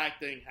exact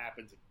thing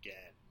happens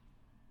again.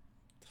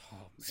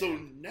 Oh, so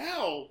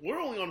now we're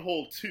only on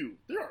hole 2.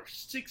 There are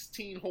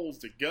 16 holes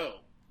to go.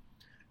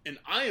 And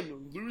I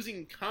am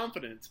losing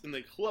confidence in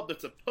the club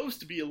that's supposed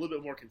to be a little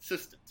bit more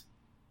consistent.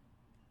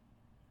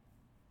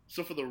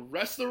 So for the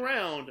rest of the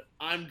round,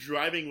 I'm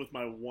driving with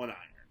my 1-iron.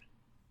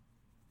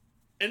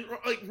 And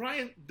like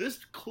Ryan,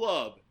 this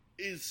club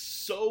is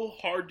so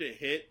hard to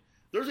hit.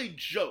 There's a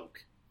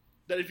joke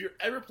that if you're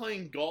ever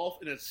playing golf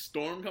and a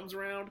storm comes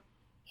around,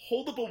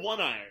 hold up a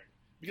 1-iron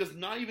because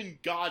not even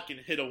God can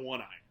hit a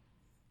 1-iron.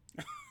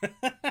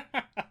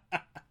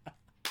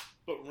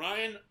 But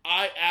Ryan,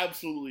 I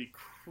absolutely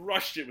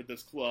crushed it with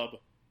this club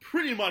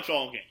pretty much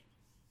all game.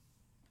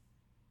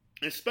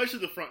 Especially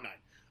the front 9.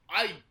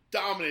 I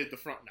dominated the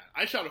front 9.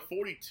 I shot a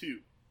 42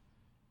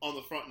 on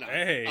the front 9.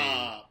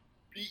 Hey.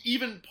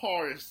 Even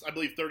par is, I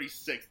believe,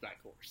 36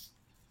 that course.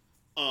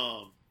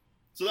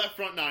 So that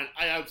front 9,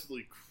 I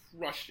absolutely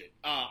crushed it.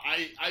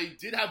 I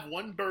did have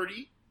one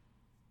birdie.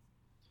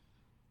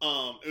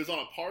 It was on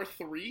a par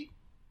 3.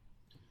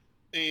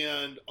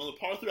 And on the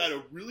par 3, I had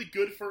a really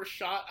good first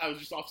shot. I was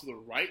just off to the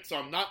right. So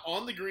I'm not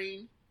on the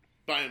green,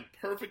 but I am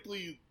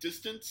perfectly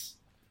distanced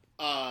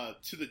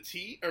to the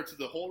tee, or to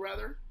the hole,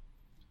 rather.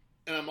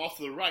 And I'm off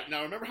to the right.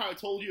 Now, remember how I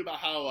told you about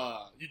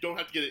how you don't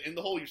have to get it in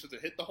the hole, you're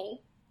supposed to hit the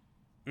hole?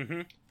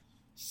 Mm-hmm.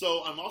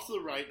 So I'm off to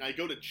the right, and I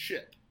go to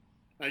chip.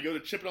 And I go to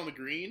chip it on the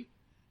green,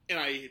 and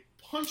I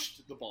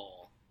punched the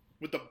ball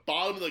with the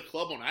bottom of the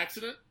club on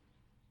accident.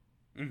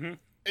 Mm-hmm.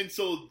 And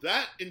so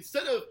that,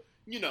 instead of,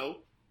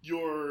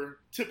 your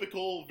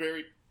typical,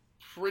 very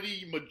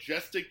pretty,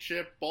 majestic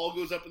chip, ball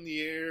goes up in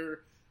the air,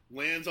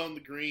 lands on the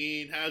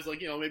green, has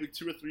maybe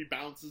 2 or 3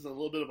 bounces and a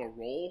little bit of a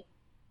roll,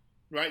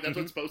 right? That's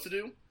what it's supposed to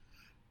do.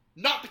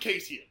 Not the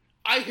case here.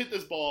 I hit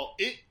this ball.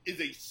 It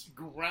is a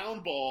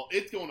ground ball.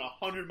 It's going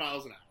 100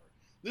 miles an hour.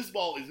 This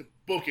ball is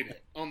booking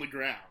it on the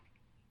ground.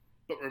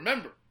 But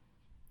remember,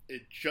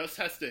 it just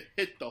has to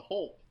hit the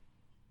hole.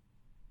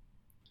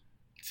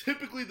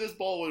 Typically, this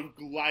ball would have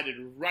glided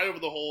right over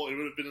the hole and it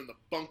would have been in the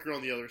bunker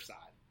on the other side.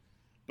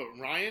 But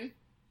Ryan,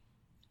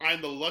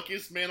 I'm the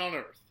luckiest man on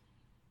earth.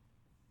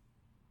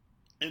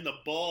 And the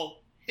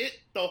ball hit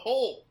the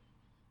hole.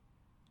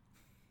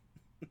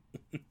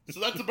 So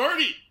that's a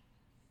birdie.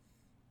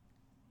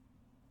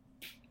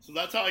 So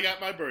that's how I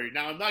got my birdie.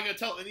 Now, I'm not going to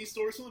tell any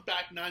stories from the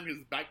back 9 because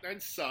the back 9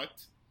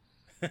 sucked.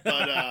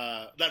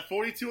 But that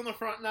 42 on the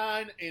front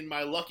 9 and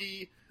my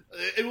lucky,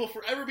 it will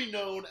forever be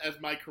known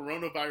as my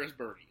coronavirus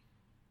birdie.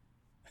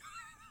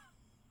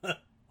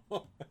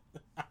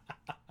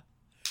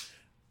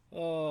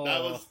 Oh.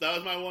 That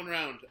was my one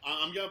round.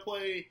 I'm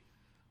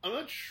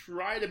gonna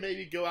try to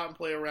maybe go out and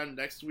play around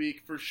next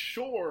week for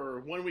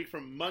sure. 1 week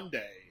from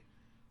Monday,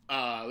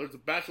 there's a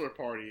bachelor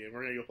party and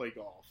we're gonna go play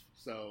golf.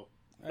 So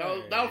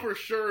that'll for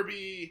sure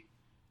be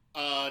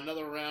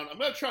another round. I'm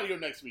gonna try to go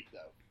next week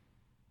though.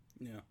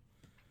 Yeah.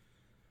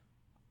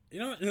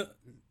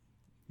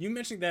 You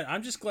mentioned that.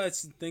 I'm just glad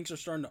things are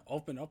starting to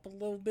open up a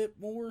little bit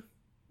more.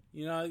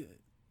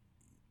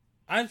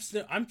 I'm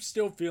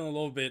still feeling a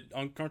little bit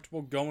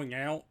uncomfortable going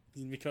out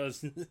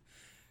because,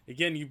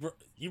 again,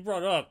 you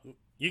brought up,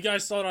 you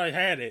guys thought I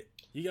had it.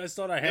 You guys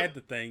thought I had the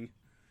thing.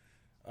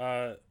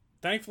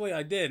 Thankfully,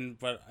 I didn't,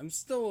 but I'm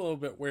still a little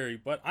bit wary.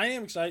 But I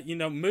am excited.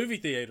 Movie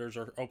theaters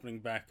are opening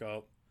back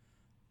up.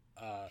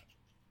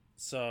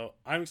 So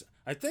I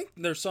think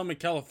there's some in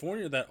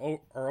California that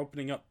are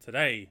opening up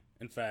today.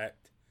 In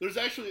fact, there's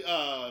actually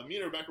me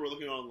and Rebecca were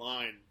looking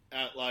online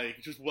at like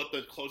just what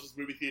the closest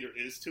movie theater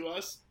is to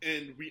us,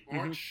 and we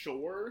aren't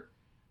sure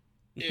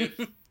if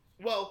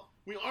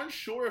we aren't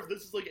sure if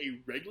this is like a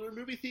regular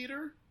movie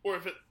theater or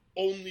if it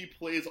only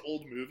plays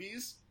old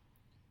movies,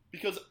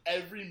 because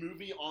every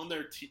movie on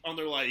their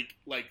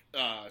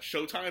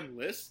Showtime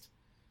list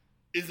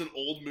is an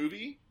old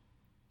movie.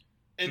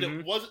 And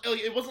it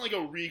wasn't like a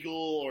Regal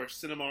or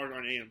Cinemark or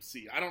an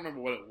AMC. I don't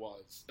remember what it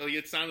was. Like,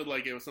 it sounded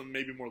like it was some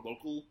maybe more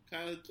local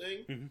kind of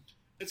thing.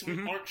 And so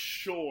we aren't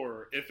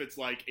sure if it's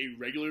like a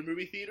regular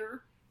movie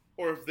theater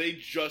or if they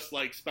just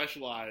like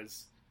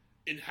specialize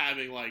in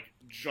having like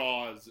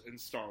Jaws and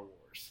Star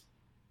Wars.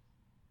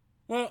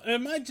 Well,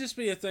 it might just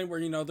be a thing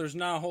where there's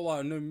not a whole lot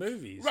of new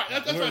movies. Right,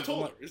 that's what I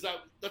told her.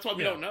 That's why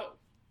we don't know.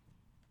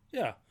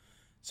 Yeah.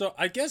 So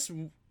I guess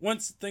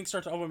once things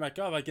start to open back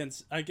up, I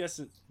guess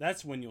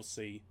that's when you'll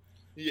see.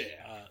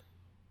 Yeah.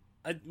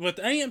 With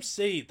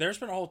AMC, there's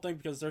been a whole thing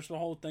because there's been a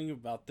whole thing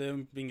about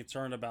them being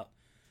concerned about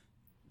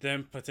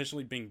them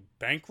potentially being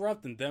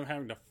bankrupt and them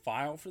having to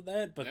file for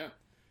that. But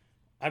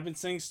I've been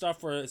seeing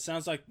stuff where it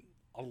sounds like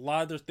a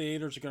lot of their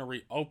theaters are going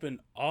to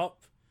reopen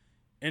up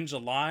in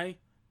July.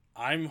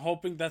 I'm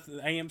hoping that the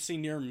AMC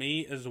near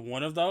me is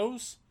one of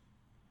those.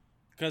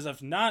 Because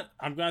if not,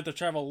 I'm going to have to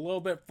travel a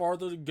little bit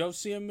farther to go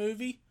see a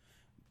movie.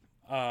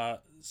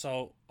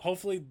 So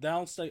hopefully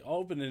that'll stay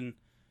open. And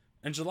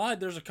in July,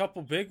 there's a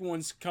couple big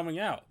ones coming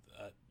out.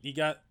 You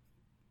got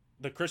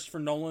the Christopher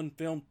Nolan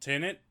film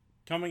Tenet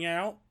coming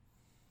out.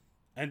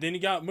 And then you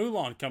got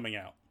Mulan coming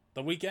out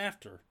the week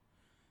after.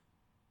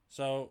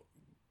 So,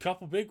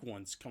 couple big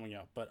ones coming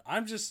out. But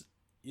I'm just,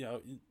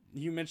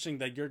 you mentioning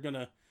that you're going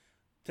to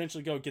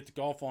potentially go get the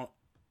golf on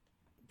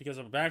because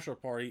of a bachelor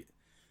party.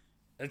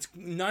 It's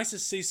nice to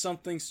see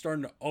something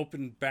starting to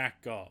open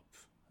back up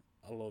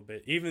a little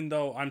bit, even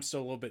though I'm still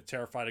a little bit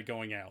terrified of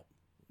going out.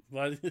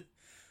 But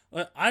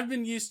I've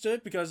been used to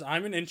it because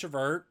I'm an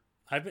introvert.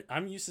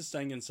 I'm used to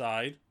staying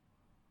inside,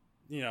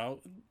 and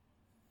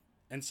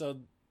so,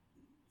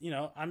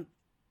 I'm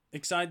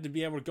excited to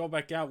be able to go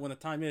back out when the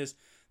time is.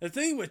 The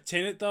thing with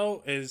Tenet,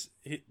 though, is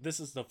this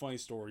is the funny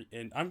story,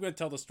 and I'm going to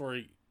tell the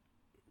story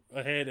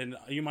ahead, and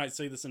you might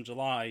see this in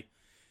July,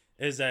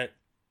 is that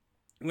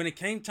when it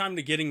came time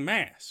to getting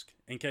masks,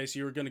 in case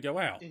you were going to go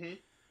out,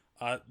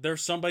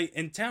 there's somebody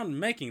in town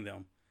making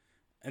them.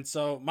 And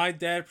so my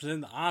dad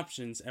presented the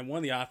options, and one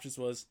of the options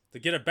was to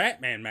get a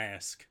Batman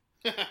mask.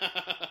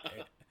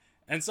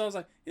 And so I was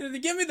like,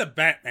 give me the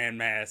Batman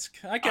mask.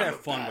 I can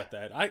have fun with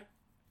that. I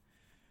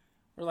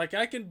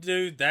can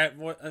do that.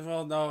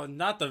 Well, no,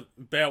 not the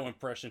Bale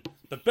impression.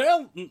 The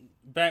Bale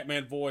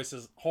Batman voice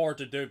is hard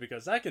to do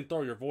because that can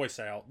throw your voice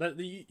out.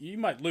 You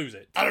might lose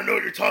it. I don't know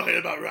what you're talking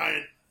about,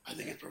 Ryan. I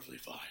think it's perfectly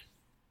fine.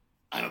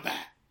 I'm a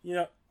bat.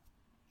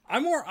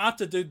 I'm more apt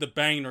to do the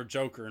Bane or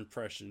Joker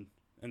impression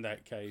in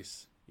that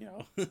case.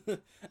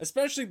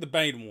 Especially the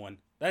Bane one.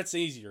 That's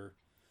easier.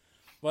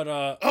 But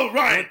oh,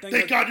 Ryan,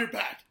 thank God you're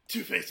back.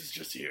 Two-Face is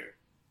just here.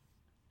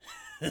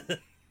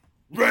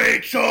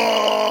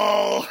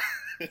 Rachel.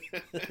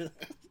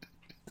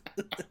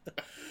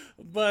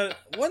 But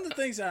one of the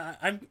things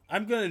I'm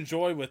going to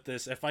enjoy with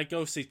this, if I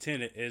go see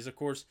Tenet, is of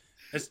course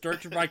it's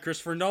directed by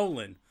Christopher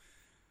Nolan.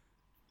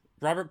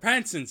 Robert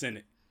Pattinson's in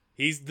it.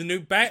 He's the new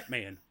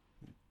Batman.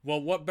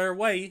 Well, what better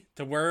way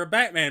to wear a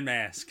Batman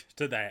mask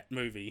to that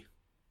movie?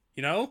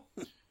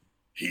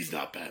 He's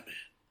not Batman,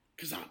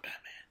 because I'm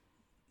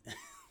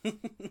Batman.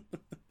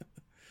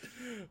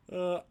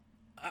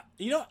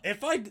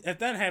 If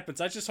that happens,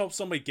 I just hope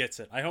somebody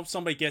gets it. I hope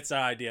somebody gets the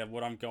idea of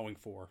what I'm going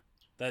for.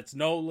 That's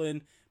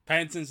Nolan.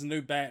 Pattinson's the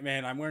new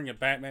Batman. I'm wearing a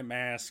Batman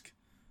mask.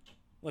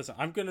 Listen,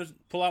 I'm going to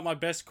pull out my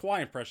best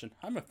Kawhi impression.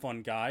 I'm a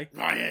fun guy.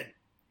 Ryan,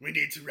 we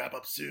need to wrap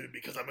up soon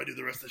because I'm going to do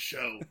the rest of the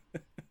show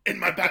in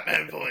my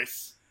Batman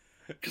voice.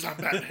 Because I'm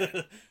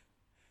Batman.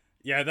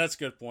 Yeah, that's a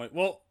good point.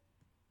 Well,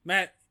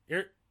 Matt,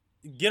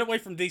 get away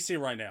from DC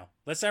right now.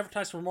 Let's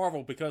advertise for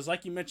Marvel because,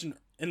 like you mentioned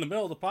in the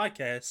middle of the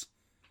podcast,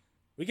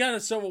 we got a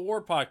Civil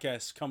War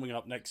podcast coming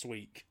up next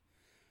week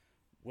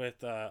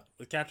with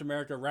Captain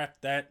America.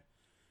 Wrap that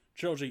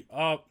trilogy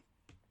up.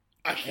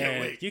 I can't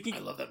wait. I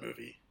love that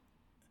movie.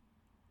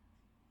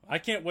 I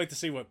can't wait to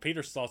see what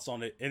Peter's thoughts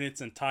on it in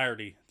its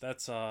entirety.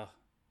 That's going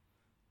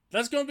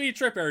to be a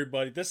trip,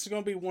 everybody. This is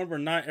going to be one where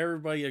not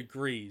everybody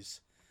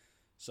agrees.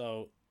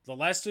 So the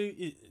last two,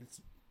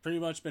 it's pretty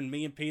much been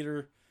me and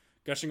Peter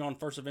gushing on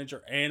First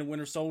Avenger and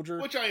Winter Soldier,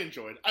 which I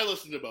enjoyed. I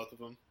listened to both of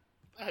them.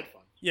 I had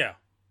fun. Yeah.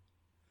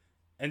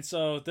 And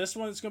so this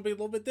one is going to be a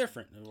little bit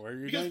different, where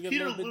you're going to get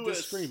Peter a little bit Lewis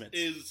disagreements.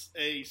 Is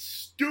a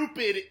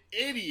stupid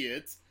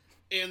idiot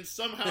and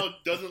somehow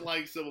doesn't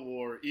like Civil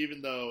War,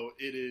 even though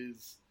it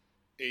is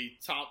a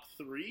top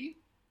 3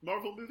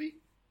 Marvel movie.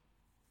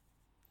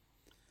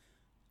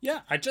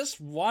 Yeah, I just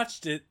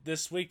watched it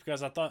this week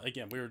because I thought,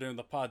 again, we were doing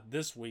the pod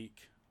this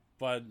week,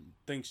 but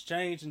things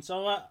changed, and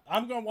so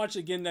I'm going to watch it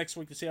again next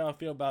week to see how I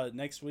feel about it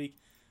next week.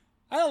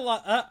 I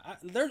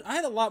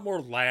had a lot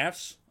more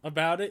laughs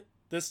about it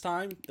this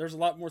time. There's a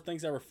lot more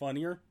things that were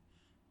funnier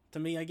to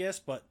me, I guess,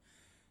 but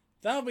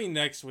that'll be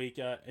next week.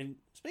 And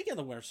speaking of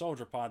the Winter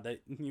Soldier pod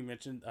that you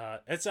mentioned,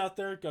 it's out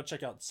there. Go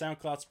check out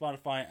SoundCloud,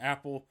 Spotify,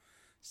 Apple,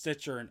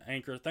 Stitcher, and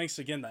Anchor. Thanks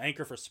again to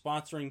Anchor for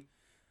sponsoring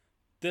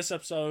this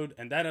episode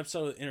and that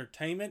episode of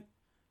entertainment.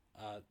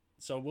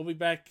 So we'll be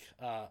back.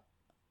 I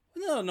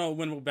don't know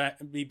when we'll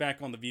be back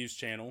on the Views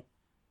channel.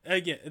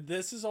 Again,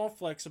 this is all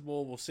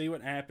flexible. We'll see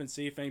what happens.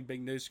 See if any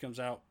big news comes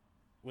out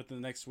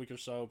within the next week or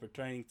so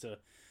pertaining to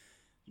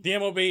the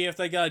MLB, if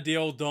they got a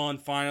deal done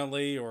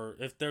finally, or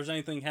if there's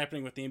anything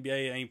happening with the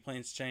NBA, any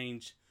plans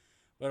change.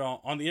 But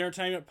on the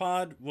entertainment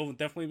pod, we'll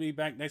definitely be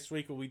back next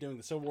week. We'll be doing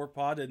the Civil War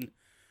pod, and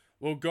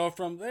we'll go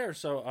from there.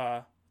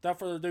 So, without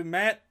further ado,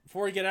 Matt,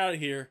 before we get out of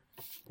here,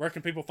 where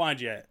can people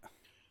find you at?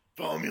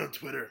 Follow me on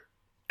Twitter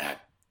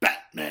at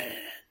Batman.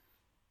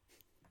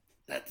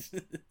 That's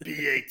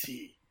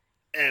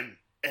BATMAAAHN.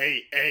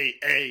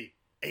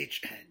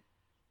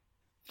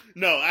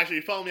 No,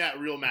 actually, follow me at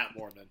Real Matt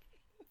Mormann.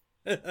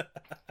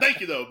 Thank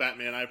you, though,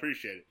 Batman. I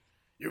appreciate it.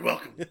 You're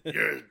welcome.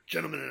 You're a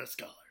gentleman and a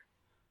scholar.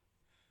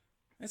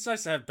 It's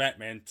nice to have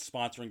Batman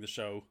sponsoring the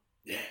show.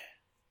 Yeah.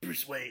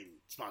 Bruce Wayne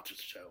sponsors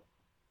the show.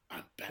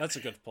 I'm Batman. That's a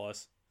good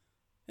plus.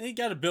 And you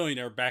got a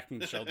billionaire backing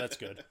the show. That's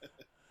good.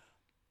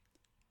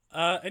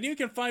 And you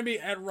can find me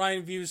at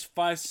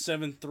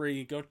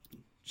RyanViews573. Go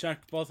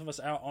check both of us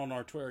out on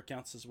our Twitter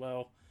accounts as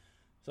well.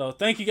 So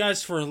thank you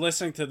guys for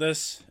listening to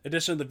this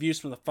edition of the Views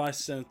from the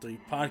 573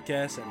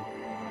 podcast, and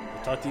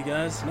we'll talk to you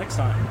guys next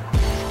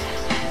time.